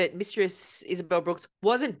 But Mistress Isabel Brooks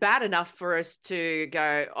wasn't bad enough for us to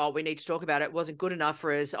go, oh, we need to talk about it. Wasn't good enough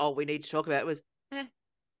for us. Oh, we need to talk about it. It was,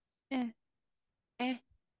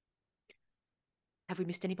 Have we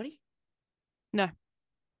missed anybody? No.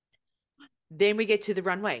 Then we get to the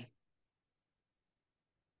runway.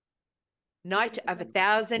 Night of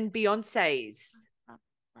 1,000 Beyoncés.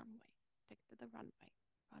 Runway. Take it to the runway.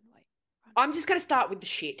 I'm just going to start with the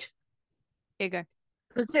shit. Here you go.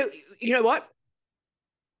 So, you know what?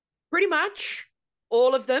 Pretty much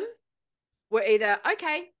all of them were either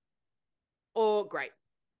okay or great.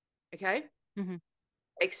 Okay? Mm-hmm.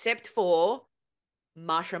 Except for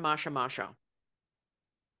Marsha.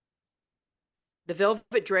 The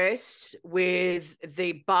velvet dress with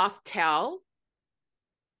the bath towel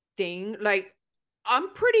thing, like, I'm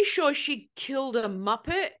pretty sure she killed a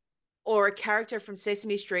Muppet or a character from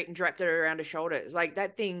Sesame Street and draped it around her shoulders. Like,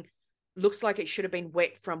 that thing looks like it should have been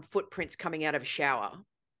wet from footprints coming out of a shower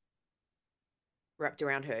wrapped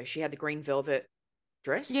around her. She had the green velvet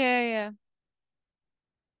dress. Yeah.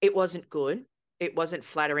 It wasn't good. It wasn't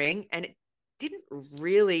flattering. And it didn't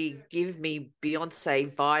really give me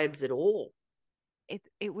Beyonce vibes at all.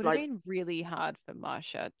 It would have been really hard for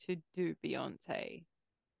Marsha to do Beyonce.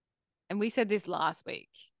 And we said this last week.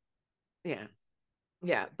 Yeah.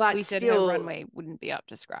 But we said still, her runway wouldn't be up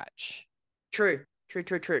to scratch. True. Then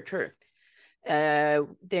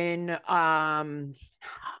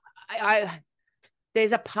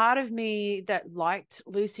there's a part of me that liked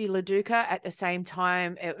Lucy LaDuca. At the same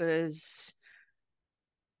time, it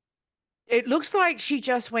looks like she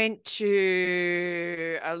just went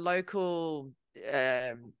to a local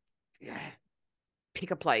pick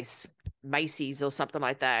a place, Macy's or something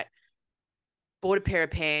like that, bought a pair of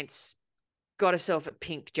pants, got herself a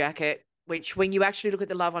pink jacket, which when you actually look at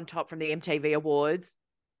the Love on Top from the MTV Awards,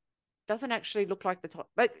 doesn't actually look like the top,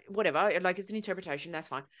 but whatever, like, it's an interpretation, that's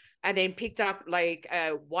fine. And then picked up like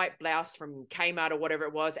a white blouse from Kmart or whatever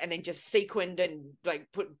it was, and then just sequined and like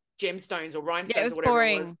put gemstones or rhinestones or whatever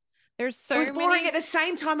boring. it was. There's so it was boring many... at the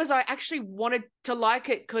same time as I actually wanted to like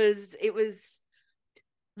it, because it was...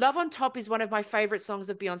 Love on Top is one of my favorite songs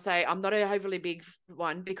of Beyonce. I'm not a overly big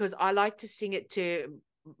one because I like to sing it to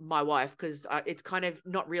my wife, because it's kind of,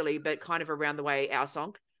 not really, but kind of around the way our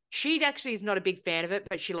song. She actually is not a big fan of it,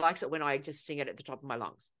 but she likes it when I just sing it at the top of my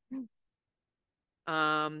lungs.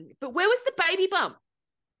 But where was the baby bump?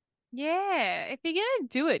 Yeah, if you're gonna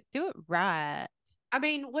do it right. I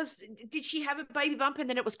mean, did she have a baby bump and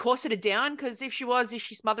then it was corseted down? Because if she was, is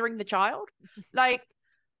she smothering the child? Like,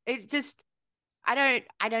 it just,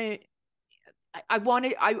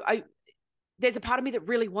 there's a part of me that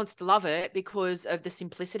really wants to love it because of the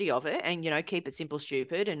simplicity of it and, keep it simple,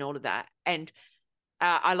 stupid and all of that. And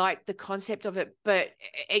I like the concept of it, but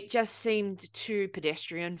it just seemed too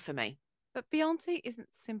pedestrian for me. But Beyonce isn't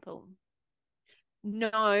simple.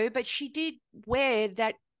 No, but she did wear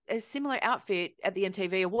a similar outfit at the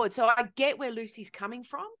MTV Awards. So I get where Lucy's coming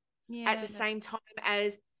from. Yeah. At the same time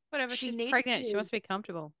as whatever, she's pregnant. She must be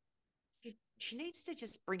comfortable. She needs to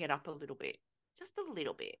just bring it up a little bit. Just a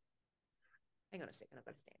little bit. Hang on a second. I've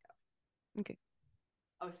got to stand up. Okay.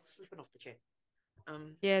 I was slipping off the chair.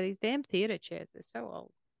 Yeah, these damn theatre chairs, they're so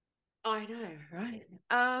old. I know, right?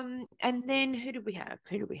 And then who do we have?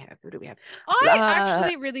 I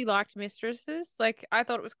actually really liked Mistresses. Like, I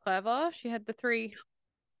thought it was clever. She had the 3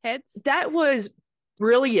 heads. That was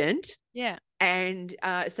brilliant. Yeah. And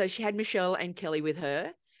so she had Michelle and Kelly with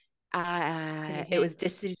her. It was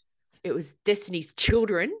Destiny's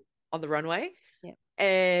Children on the runway. Yeah.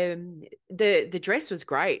 The dress was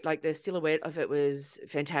great. Like, the silhouette of it was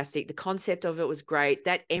fantastic. The concept of it was great.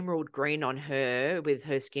 That emerald green on her with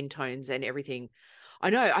her skin tones and everything. I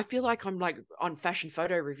know. I feel like I'm like on fashion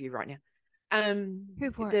photo review right now. Who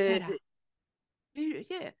wore it better?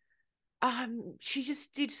 Yeah. She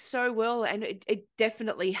just did so well, and it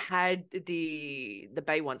definitely had the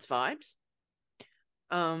Bay Once vibes.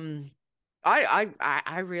 I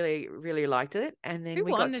really, really liked it. And then Who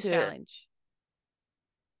we won got the to challenge?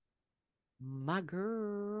 My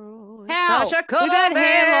girl, How? Sasha With that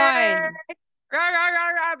hairline.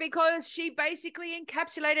 Because she basically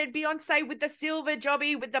encapsulated Beyonce with the silver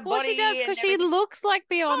jobby with the Of course body. she does, because she looks like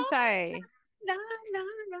Beyonce. La, la,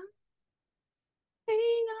 la.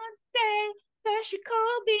 Beyonce, Sasha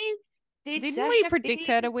Colby. Didn't we predict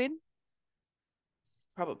her to Fierce? win?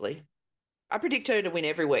 Probably. I predict her to win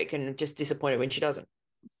every week and just disappointed when she doesn't.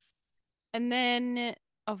 And then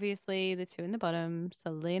obviously the two in the bottom,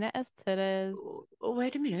 Selena Esteves. Oh,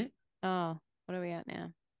 wait a minute. Oh, what are we at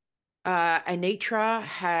now? Anitra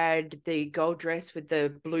had the gold dress with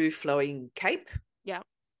the blue flowing cape. Yeah.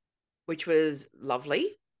 Which was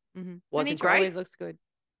lovely. Mm-hmm. Wasn't Anitra great. always looks good.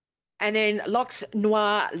 And then Lux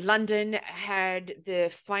Noir London had the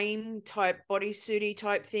flame type bodysuity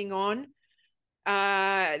type thing on.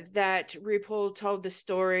 That RuPaul told the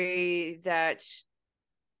story that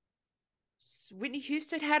Whitney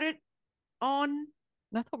Houston had it on.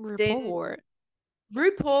 I thought RuPaul Then wore it.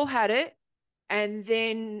 RuPaul had it, and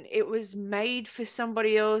then it was made for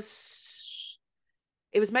somebody else.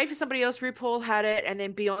 It was made for somebody else. RuPaul had it, and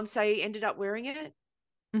then Beyonce ended up wearing it.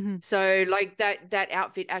 Mm-hmm. So, like that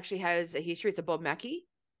outfit actually has a history. It's a Bob Mackie.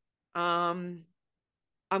 I'm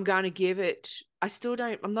going to give it.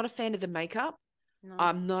 I'm not a fan of the makeup. No.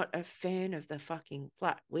 I'm not a fan of the fucking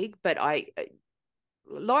flat wig, but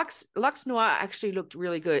Lux Noir actually looked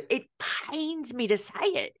really good. It pains me to say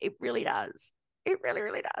it. It really does. It really,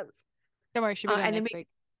 really does. Don't worry, she'll be gone next week.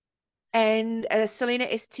 And Selena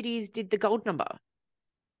Estides did the gold number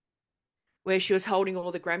where she was holding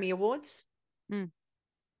all the Grammy Awards. And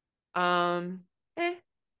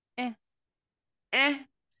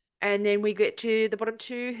then we get to the bottom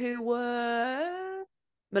two, who were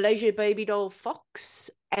Malaysia Baby Doll Fox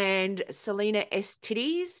and Selena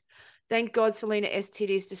Estides. Thank God Selena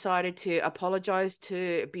Estides decided to apologize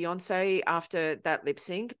to Beyonce after that lip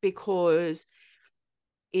sync, because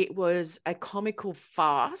it was a comical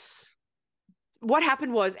farce. What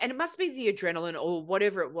happened was, and it must be the adrenaline or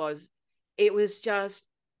whatever it was just,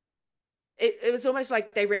 it was almost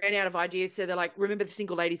like they ran out of ideas. So they're like, remember the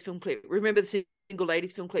single ladies film clip,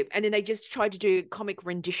 and then they just tried to do comic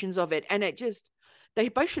renditions of it, and they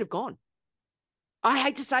both should have gone. I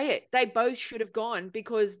hate to say it, they both should have gone,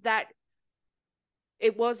 because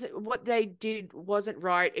it wasn't, what they did wasn't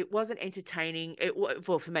right. It wasn't entertaining.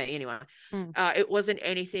 Well, for me anyway. It wasn't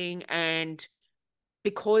anything, and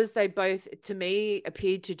because they both, to me,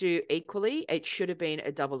 appeared to do equally, it should have been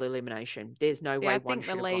a double elimination. There's no way one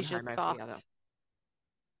should have gone home over the other.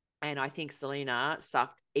 And I think Selena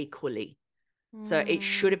sucked equally. So it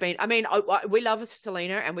should have been. I mean, we love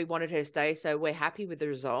Selena and we wanted her to stay, so we're happy with the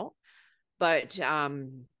result. But I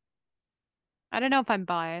don't know if I'm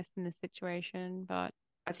biased in this situation, but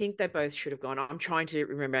I think they both should have gone. I'm trying to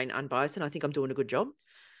remain unbiased, and I think I'm doing a good job.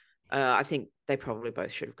 I think they probably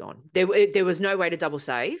both should have gone. There was no way to double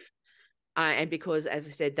save. And because, as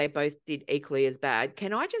I said, they both did equally as bad.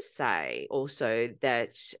 Can I just say also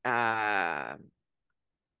that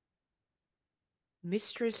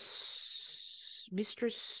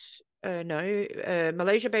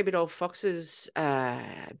Malaysia Baby Doll Fox's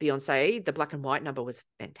Beyonce, the black and white number was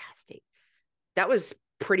fantastic. That was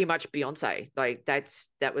pretty much Beyonce. Like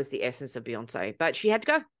that was the essence of Beyonce, but she had to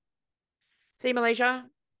go. See, Malaysia,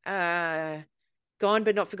 gone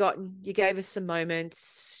but not forgotten. You gave us some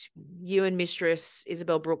moments. You and Mistress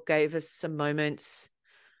Isabel Brooke gave us some moments.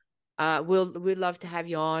 We'd love to have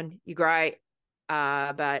you on. You're great.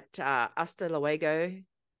 But hasta luego.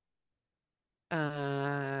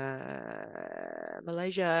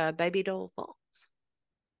 Malaysia Baby Doll Fox.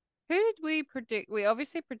 Who did we predict? We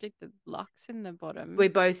obviously predicted Lux in the bottom. We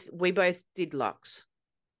both did Lux.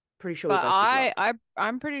 Pretty sure we both did Lux.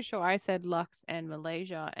 I'm pretty sure I said Lux and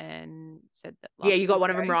Malaysia and said that Lux. Yeah, you got one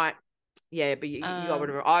of them right. Yeah, but you got one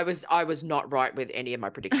of them. I was not right with any of my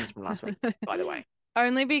predictions from last week, by the way.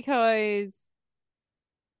 Only because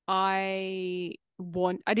I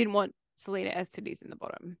didn't want Selena Estides in the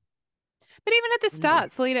bottom. But even at the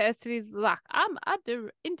start, Selena Estides is like, I do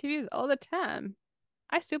interviews all the time.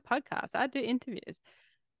 I still podcast. I do interviews.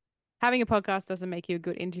 Having a podcast doesn't make you a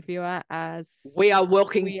good interviewer, as we are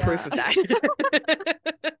walking proof of that.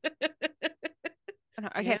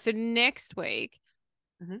 Okay, so next week,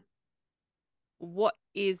 what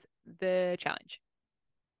is the challenge?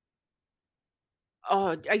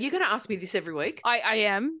 Oh, are you going to ask me this every week? I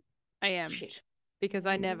am. Shit. Because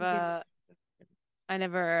I never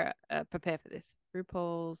prepare for this.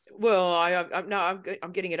 RuPaul's. Well,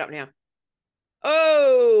 I'm getting it up now.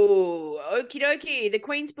 Oh, okie dokie. The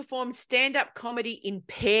queens perform stand-up comedy in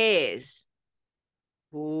pairs.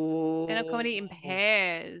 Stand-up comedy in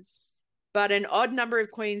pairs. But an odd number of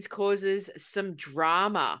queens causes some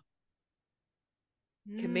drama.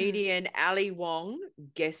 Comedian Ali Wong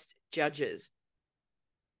guest judges.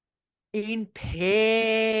 In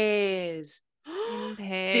pairs. In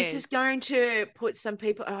pairs. This is going to put some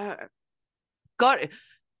people... God,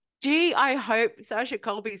 Gee, I hope Sasha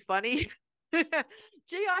Colby's funny.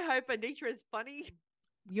 Gee, I hope Anitra is funny.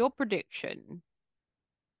 Your prediction.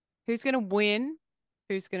 Who's going to win?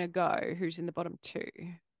 Who's going to go? Who's in the bottom two?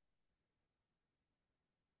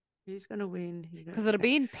 Who's going to win? Because it'll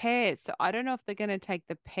be in pairs. So I don't know if they're going to take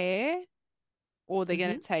the pair or they're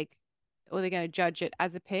going to take, or they're going to judge it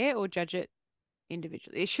as a pair or judge it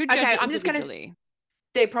individually. It should judge it individually.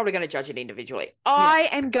 They're probably going to judge it individually. I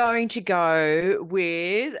am going to go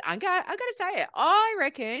with, I'm going to say it. I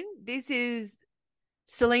reckon this is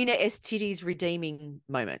Selena Estiddy's redeeming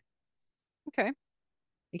moment. Okay.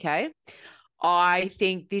 I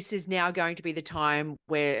think this is now going to be the time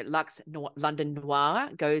where London Noir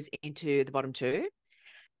goes into the bottom two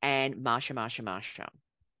and Marsha.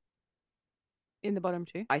 In the bottom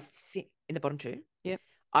two? I think in the bottom two. Yep.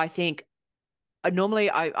 I think normally,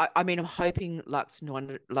 I mean, I'm hoping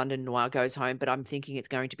London Noir goes home, but I'm thinking it's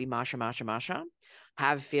going to be Marsha. I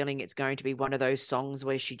have a feeling it's going to be one of those songs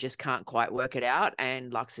where she just can't quite work it out,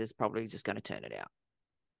 and Lux is probably just going to turn it out.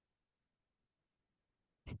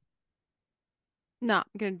 No, I'm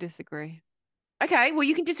going to disagree. Okay, well,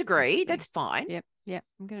 you can disagree. That's fine. Yep,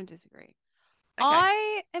 I'm going to disagree. Okay.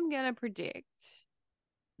 I am going to predict.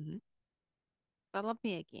 I love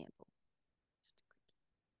me a gamble.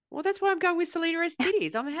 Well, that's why I'm going with Selena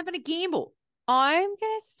Estiddy's. I'm having a gamble. I'm going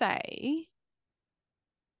to say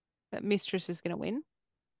that Mistress is going to win.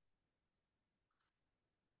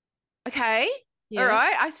 Okay. Yeah. All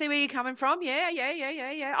right. I see where you're coming from. Yeah.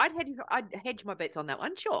 I'd hedge my bets on that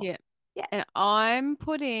one. Sure. Yeah. And I'm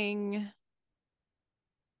putting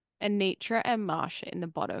Anitra and Marsha in the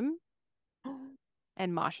bottom.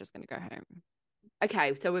 And Marsha's going to go home.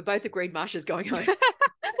 Okay. So we both agreed Marsha's going home.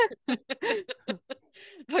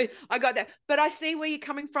 I got that. But I see where you're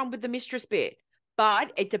coming from with the Mistress bit.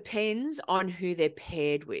 But it depends on who they're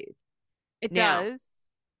paired with. It does.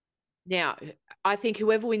 Now, I think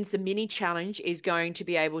whoever wins the mini challenge is going to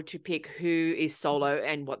be able to pick who is solo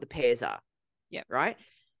and what the pairs are. Yeah. Right?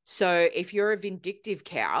 So if you're a vindictive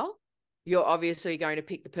cow, you're obviously going to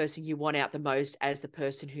pick the person you want out the most as the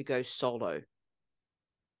person who goes solo.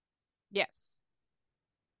 Yes.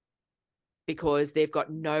 Because they've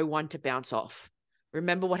got no one to bounce off.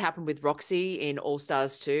 Remember what happened with Roxy in All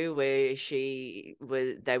Stars 2, where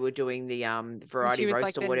they were doing the variety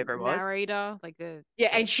roast like or whatever it was. Narrator, like the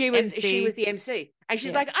and she was MC. the MC, and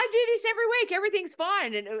she's like, I do this every week, everything's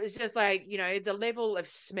fine, and it was just like, the level of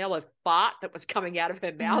smell of fart that was coming out of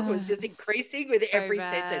her mouth was just increasing with every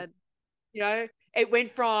sentence. It went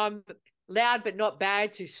from loud but not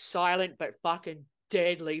bad to silent but fucking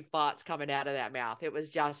deadly farts coming out of that mouth. It was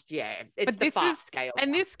just, it's the fart scale.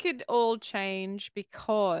 And this could all change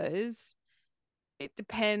because it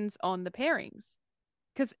depends on the pairings.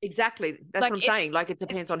 Because exactly, that's what I'm saying. Like, it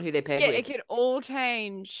depends on who they're paired with. It could all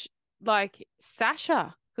change. Like,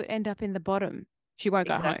 Sasha could end up in the bottom. She won't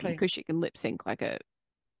go home because she can lip sync like I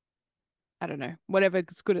don't know, whatever's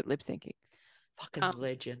good at lip syncing. Fucking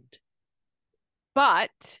legend.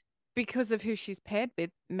 But because of who she's paired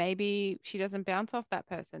with, maybe she doesn't bounce off that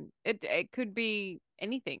person. It could be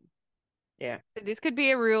anything. Yeah. So this could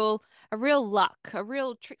be a real luck, a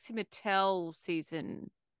real Trixie Mattel season.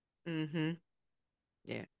 Mm-hmm.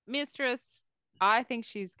 Yeah. Mistress, I think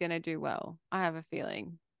she's gonna do well. I have a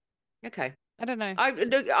feeling. Okay. I don't know.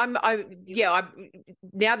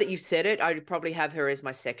 Now that you've said it, I'd probably have her as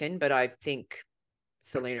my second, but I think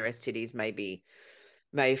Selena Estiddy's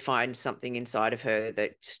may find something inside of her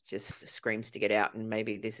that just screams to get out, and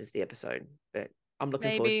maybe this is the episode. But I'm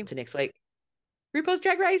looking forward to next week. RuPaul's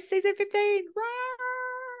Drag Race season 15. I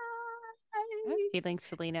have a feeling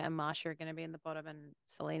Selena and Marsha are going to be in the bottom, and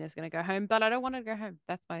Selena's going to go home. But I don't want to go home.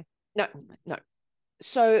 That's my no.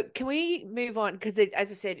 So can we move on? Because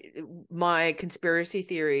as I said, my conspiracy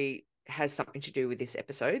theory has something to do with this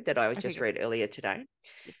episode that I just read earlier today.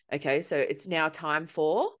 Okay, so it's now time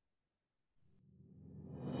for.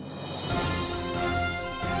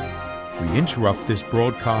 We interrupt this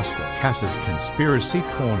broadcast for Cass's Conspiracy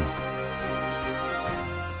Corner.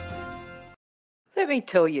 Let me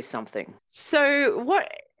tell you something. So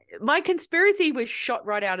my conspiracy was shot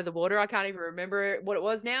right out of the water. I can't even remember what it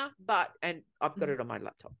was now, and I've got it on my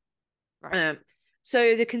laptop. Right.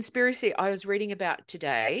 So the conspiracy I was reading about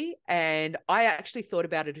today, and I actually thought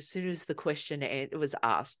about it as soon as the question was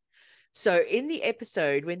asked. So in the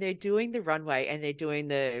episode, when they're doing the runway and they're doing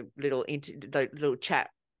the little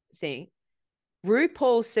chat thing,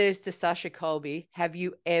 RuPaul says to Sasha Colby, have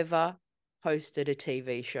you ever hosted a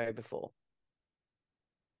TV show before?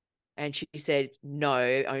 And she said,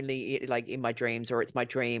 no, only like in my dreams, or it's my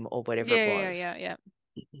dream, or whatever it was. Yeah.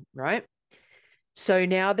 Right? So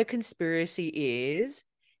now the conspiracy is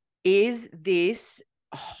Is this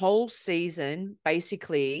whole season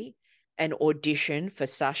basically an audition for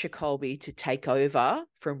Sasha Colby to take over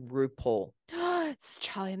from RuPaul? It's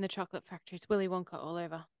Charlie and the Chocolate Factory. It's Willy Wonka all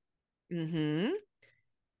over. Mm-hmm.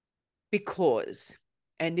 Because,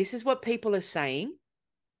 and this is what people are saying,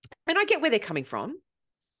 and I get where they're coming from.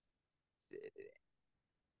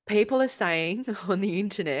 People are saying on the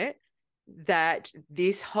internet that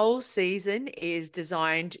this whole season is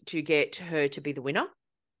designed to get her to be the winner,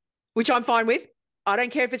 which I'm fine with. I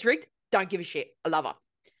don't care if it's rigged. Don't give a shit. I love her.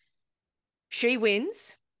 She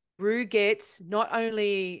wins. Rue gets not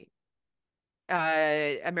only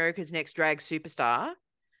America's Next Drag Superstar,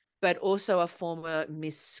 but also a former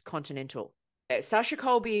Miss Continental. Sasha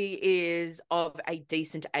Colby is of a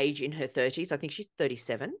decent age in her 30s. I think she's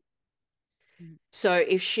 37. So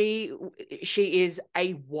if she is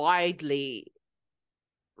a widely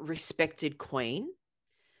respected queen.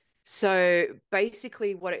 So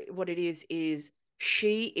basically what it is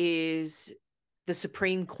she is the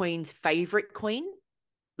Supreme Queen's favorite queen.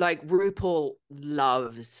 Like RuPaul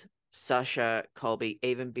loves Sasha Colby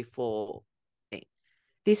even before.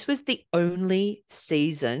 This was the only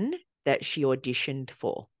season that she auditioned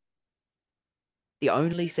for. The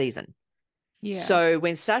only season. Yeah. So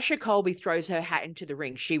when Sasha Colby throws her hat into the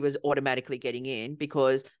ring, she was automatically getting in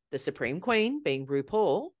because the Supreme Queen, being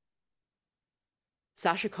RuPaul,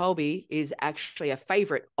 Sasha Colby is actually a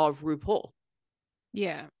favorite of RuPaul.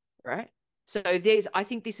 Yeah. Right? So I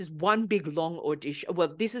think this is one big long audition.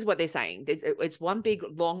 Well, this is what they're saying. It's one big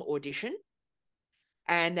long audition.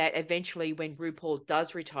 And that eventually when RuPaul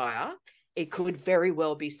does retire, it could very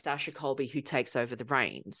well be Sasha Colby who takes over the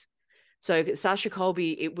reins. So Sasha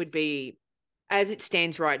Colby, it would be, as it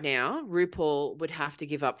stands right now, RuPaul would have to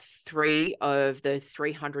give up 3 of the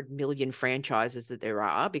 300 million franchises that there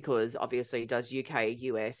are, because obviously it does UK,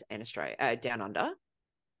 US, and Australia, Down Under.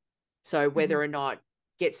 So whether or not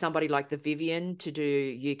get somebody like the Vivian to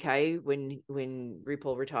do UK when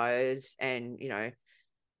RuPaul retires, and, you know,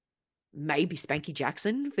 maybe Spanky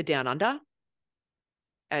Jackson for Down Under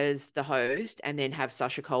as the host, and then have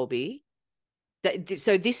Sasha Colby.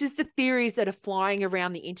 So this is the theories that are flying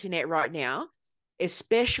around the internet right now,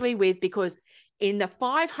 especially because in the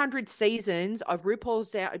 500 seasons of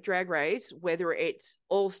RuPaul's Drag Race, whether it's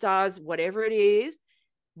All Stars, whatever it is,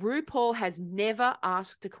 RuPaul has never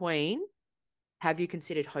asked a queen, have you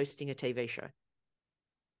considered hosting a TV show?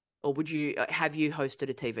 Or have you hosted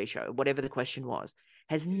a TV show? Whatever the question was,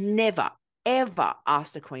 has never, ever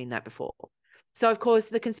asked a queen that before. So, of course,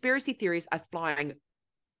 the conspiracy theories are flying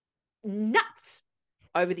nuts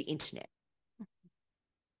over the internet.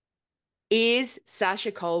 Is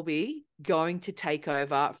Sasha Colby going to take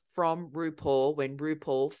over from RuPaul when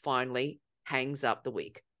RuPaul finally hangs up the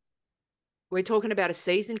wig? We're talking about a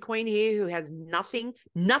seasoned queen here who has nothing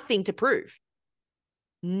to prove.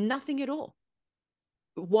 Nothing at all.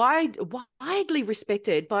 Widely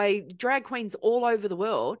respected by drag queens all over the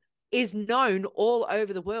world, is known all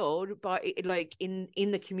over the world by, like, in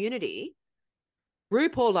the community.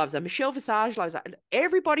 RuPaul loves her. Michelle Visage loves her.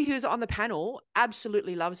 Everybody who's on the panel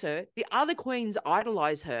absolutely loves her. The other queens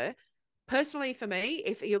idolize her. Personally, for me,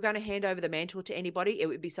 if you're going to hand over the mantle to anybody, it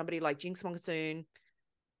would be somebody like Jinx Monsoon,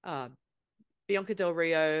 Bianca Del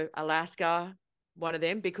Rio, Alaska, one of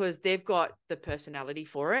them, because they've got the personality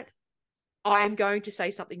for it. I'm going to say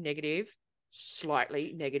something negative,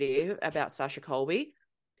 slightly negative, about Sasha Colby.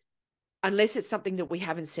 Unless it's something that we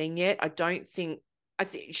haven't seen yet, I think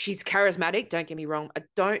she's charismatic, don't get me wrong. I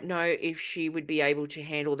don't know if she would be able to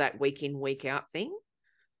handle that week in, week out thing.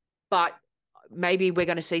 But maybe we're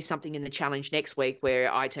going to see something in the challenge next week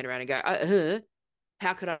where I turn around and go,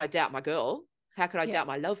 how could I doubt my girl? How could I doubt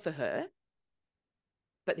my love for her?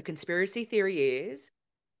 But the conspiracy theory is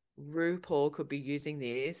RuPaul could be using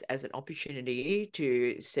this as an opportunity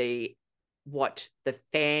to see what the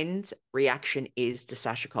fans' reaction is to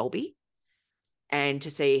Sasha Colby, and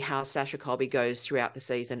to see how Sasha Colby goes throughout the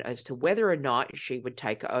season as to whether or not she would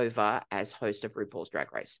take over as host of RuPaul's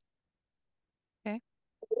Drag Race. Okay.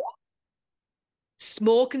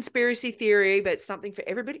 Small conspiracy theory, but something for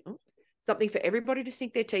everybody to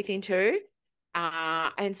sink their teeth into,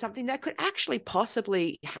 and something that could actually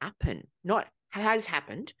possibly happen. Not has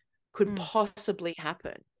happened, could possibly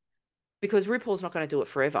happen. Because RuPaul's not going to do it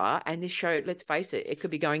forever. And this show, let's face it, it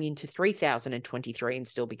could be going into 3023 and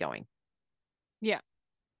still be going. Yeah.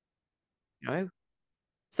 You know,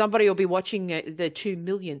 somebody will be watching the 2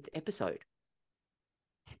 millionth episode.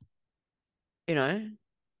 You know,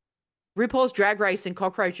 RuPaul's Drag Race and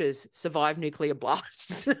cockroaches survive nuclear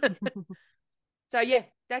blasts. So, yeah,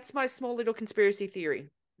 that's my small little conspiracy theory.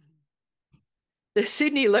 The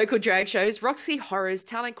Sydney local drag shows, Roxy Horrors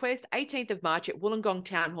Talent Quest, 18th of March at Wollongong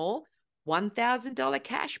Town Hall, $1,000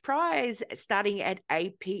 cash prize starting at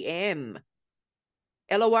 8 p.m.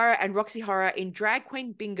 Illawarra and Roxy Horror in Drag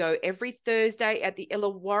Queen Bingo every Thursday at the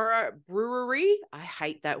Illawarra Brewery. I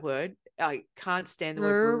hate that word. I can't stand the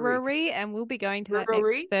word brewery. And we'll be going to that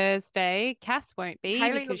Brewery. next Thursday. Cass won't be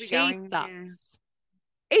Hayley will because be she going, sucks.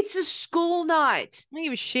 yeah. It's a school night. I don't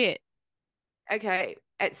give a shit. Okay,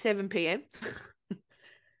 at 7 p.m.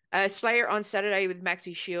 Slayer on Saturday with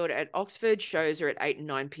Maxi Shield at Oxford. Shows are at 8 and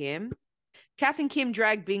 9 p.m. Kath and Kim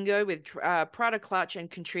Drag Bingo with Prada Clutch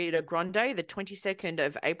and Contrita Grande, the 22nd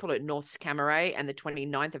of April at North's Camaret and the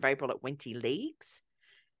 29th of April at Wenty Leagues.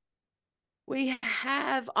 We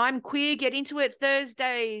have I'm Queer, Get Into It,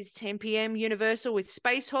 Thursdays, 10 p.m. Universal with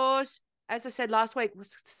Space Horse. As I said last week,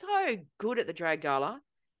 was so good at the Drag Gala.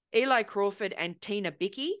 Eli Crawford and Tina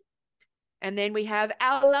Bickey. And then we have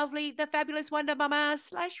our lovely, the fabulous Wonder Mama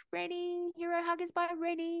 / Rennie. Hero Huggers by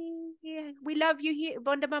Rennie. Yeah, we love you here,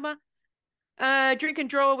 Wonder Mama. Drink and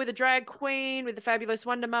Draw with a drag queen with the fabulous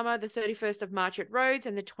Wonder Mama, the 31st of March at Rhodes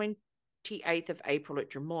and the 28th of April at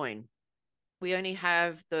Drummoyne. We only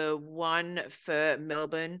have the one for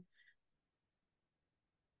Melbourne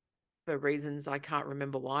for reasons I can't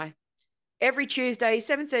remember why. Every Tuesday,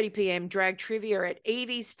 7:30 p.m, drag trivia at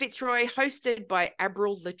Evie's Fitzroy, hosted by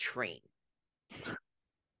Abril Latrine.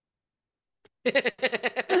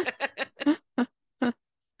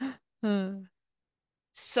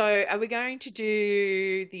 So are we going to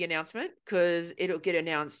do the announcement? Because it'll get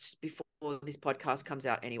announced before this podcast comes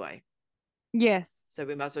out anyway. Yes. So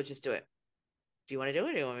we might as well just do it. Do you want to do it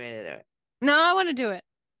or do you want me to do it? No, I want to do it.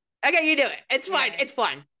 Okay, you do it. It's fine. Yeah. It's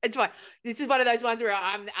fine. It's fine. This is one of those ones where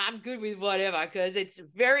I'm good with whatever because it's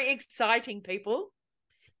very exciting, people.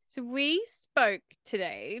 So we spoke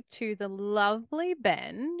today to the lovely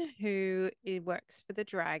Ben, who works for the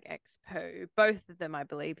Drag Expo. Both of them, I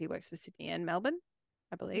believe. He works for Sydney and Melbourne,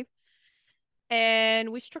 I believe.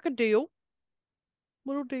 And we struck a little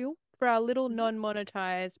deal for our little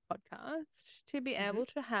non-monetized podcast to be able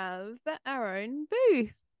to have our own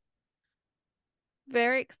booth.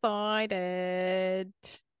 Very excited.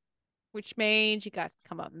 Which means you guys can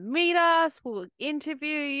come up and meet us. We'll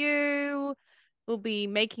interview you. We'll be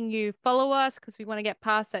making you follow us because we want to get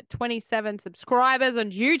past that 27 subscribers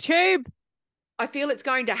on YouTube. I feel it's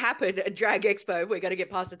going to happen at Drag Expo. We're going to get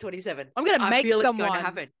past the 27. I'm going to make feel someone. It's going to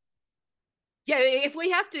happen. Yeah, if we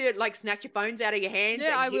have to like snatch your phones out of your hands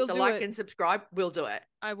and hit the like and subscribe, we'll do it.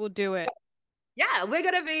 I will do it. Yeah, we're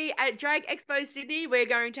going to be at Drag Expo Sydney. We're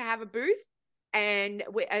going to have a booth. And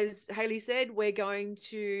as Hayley said, we're going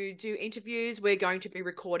to do interviews. We're going to be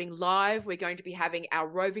recording live. We're going to be having our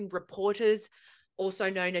roving reporters, also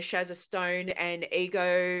known as Shazza Stone and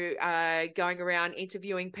Ego, going around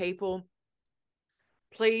interviewing people.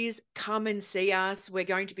 Please come and see us. We're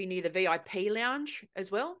going to be near the VIP lounge as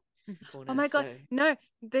well. Oh my God. No,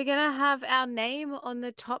 they're going to have our name on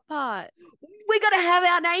the top part. We're going to have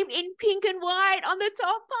our name in pink and white on the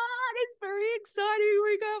top part. It's very exciting.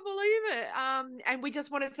 We can't believe it. And we just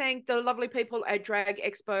want to thank the lovely people at Drag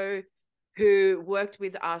Expo who worked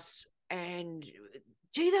with us. And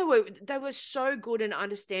gee, they were so good and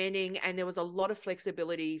understanding. And there was a lot of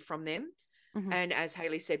flexibility from them. And as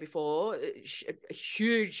Hayley said before, a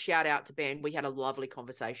huge shout out to Ben. We had a lovely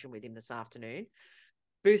conversation with him this afternoon.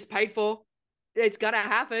 Booth's paid for. It's going to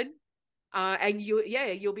happen. And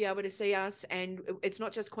you'll be able to see us. And it's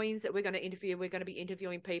not just queens that we're going to interview. We're going to be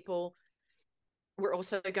interviewing people. We're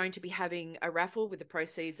also going to be having a raffle with the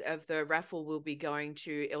proceeds of the raffle will be going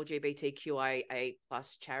to LGBTQIA+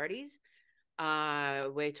 charities.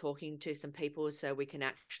 We're talking to some people so we can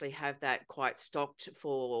actually have that quite stocked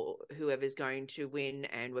for whoever's going to win.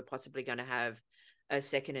 And we're possibly going to have a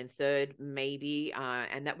second and third maybe.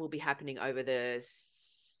 And that will be happening over the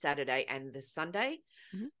Saturday and the Sunday.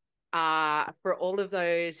 For all of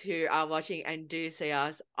those who are watching and do see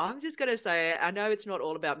us, I'm just going to say, I know it's not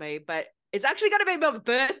all about me, but it's actually going to be my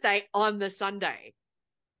birthday on the Sunday,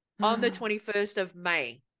 on the 21st of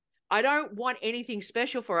May. I don't want anything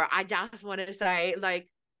special for it. I just want to say, like,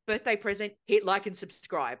 birthday present, hit like and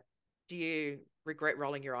subscribe. Do you regret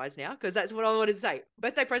rolling your eyes now? Because that's what I wanted to say.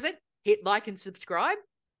 Birthday present, hit like and subscribe.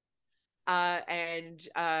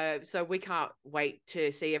 So we can't wait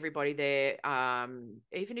to see everybody there.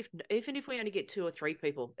 Even if we only get 2 or 3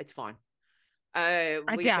 people, it's fine. I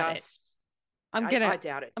doubt it. I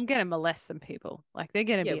doubt it. I'm gonna molest some people. Like they're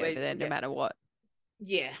gonna be over there no matter what.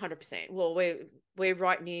 Yeah, 100%. Well, we're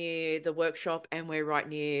right near the workshop and we're right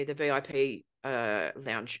near the VIP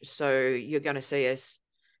lounge, so you're going to see us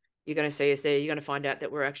You're going to see us there. You're going to find out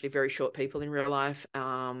that we're actually very short people in real life,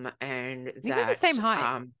 and I think we're that the same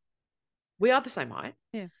height. we are the same height.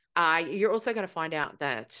 Yeah. You're also going to find out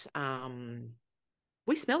that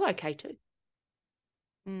we smell okay too.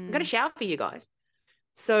 I'm going to shower for you guys.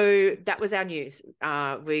 So that was our news.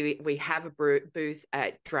 We have a booth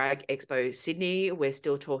at Drag Expo Sydney. We're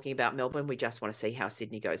still talking about Melbourne. We just want to see how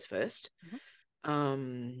Sydney goes first.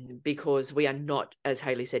 Because we are not, as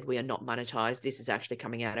Hayley said, we are not monetized. This is actually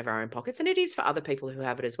coming out of our own pockets, and it is for other people who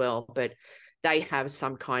have it as well, but they have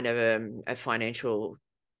some kind of a financial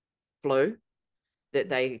flow that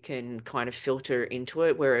they can kind of filter into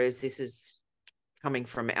it, whereas this is coming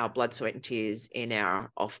from our blood, sweat and tears in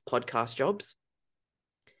our off podcast jobs.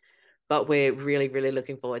 But we're really, really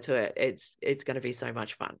looking forward to it. It's going to be so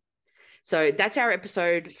much fun. So that's our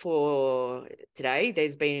episode for today.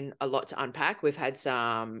 There's been a lot to unpack. We've had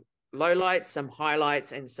some lowlights, some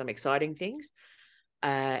highlights, and some exciting things.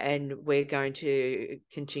 And we're going to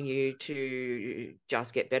continue to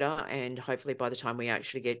just get better. And hopefully by the time we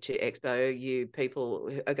actually get to Expo, you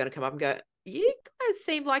people are going to come up and go, you guys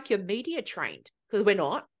seem like you're media trained, because we're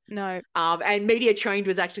not. No. And media trained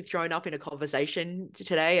was actually thrown up in a conversation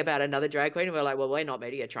today about another drag queen. And we're like, well, we're not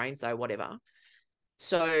media trained, so whatever.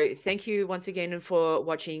 So thank you once again for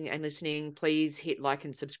watching and listening. Please hit like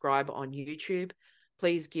and subscribe on YouTube.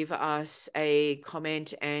 Please give us a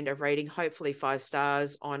comment and a rating, hopefully 5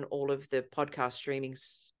 stars on all of the podcast streaming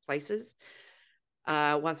places.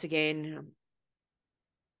 Once again,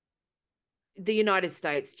 the United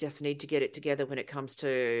States just need to get it together when it comes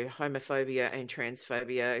to homophobia and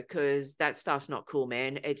transphobia, because that stuff's not cool,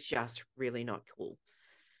 man. It's just really not cool.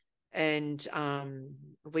 And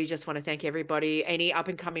we just want to thank everybody. Any up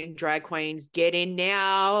and coming drag queens, get in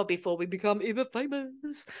now before we become ever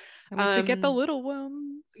famous. And we forget the little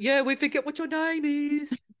ones. Yeah, we forget what your name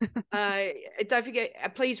is. Don't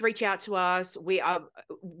forget, please reach out to us. We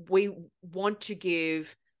want to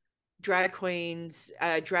give drag queens,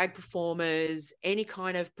 drag performers, any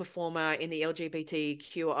kind of performer in the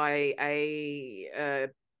LGBTQIA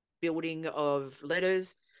building of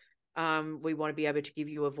letters. We want to be able to give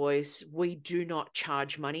you a voice. We do not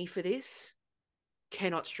charge money for this.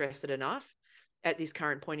 Cannot stress it enough. At this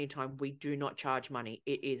current point in time, we do not charge money.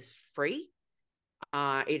 It is free.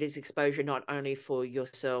 It is exposure not only for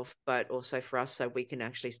yourself, but also for us, so we can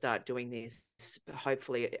actually start doing this,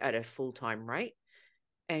 hopefully at a full-time rate.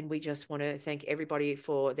 And we just want to thank everybody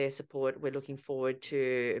for their support. We're looking forward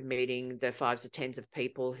to meeting the 5s to 10s of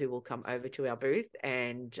people who will come over to our booth.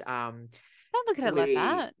 And don't look at it like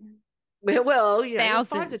that. Well, you know,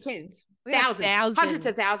 Thousands. 5s to 10s, Thousands. hundreds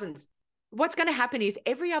of thousands. What's going to happen is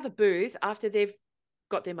every other booth, after they've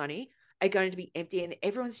got their money, are going to be empty, and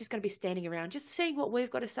everyone's just going to be standing around just seeing what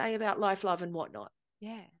we've got to say about life, love, and whatnot.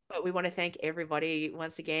 Yeah. But we want to thank everybody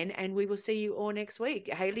once again, and we will see you all next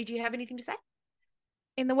week. Hayley, do you have anything to say?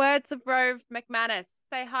 In the words of Rove McManus,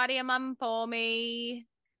 say hi to your mum for me.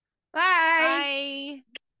 Bye.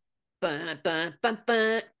 Bye. Bum, bum, bum,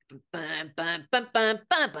 bum, bum, bum, bum, bum,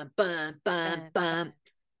 bum, bum, bum, bum.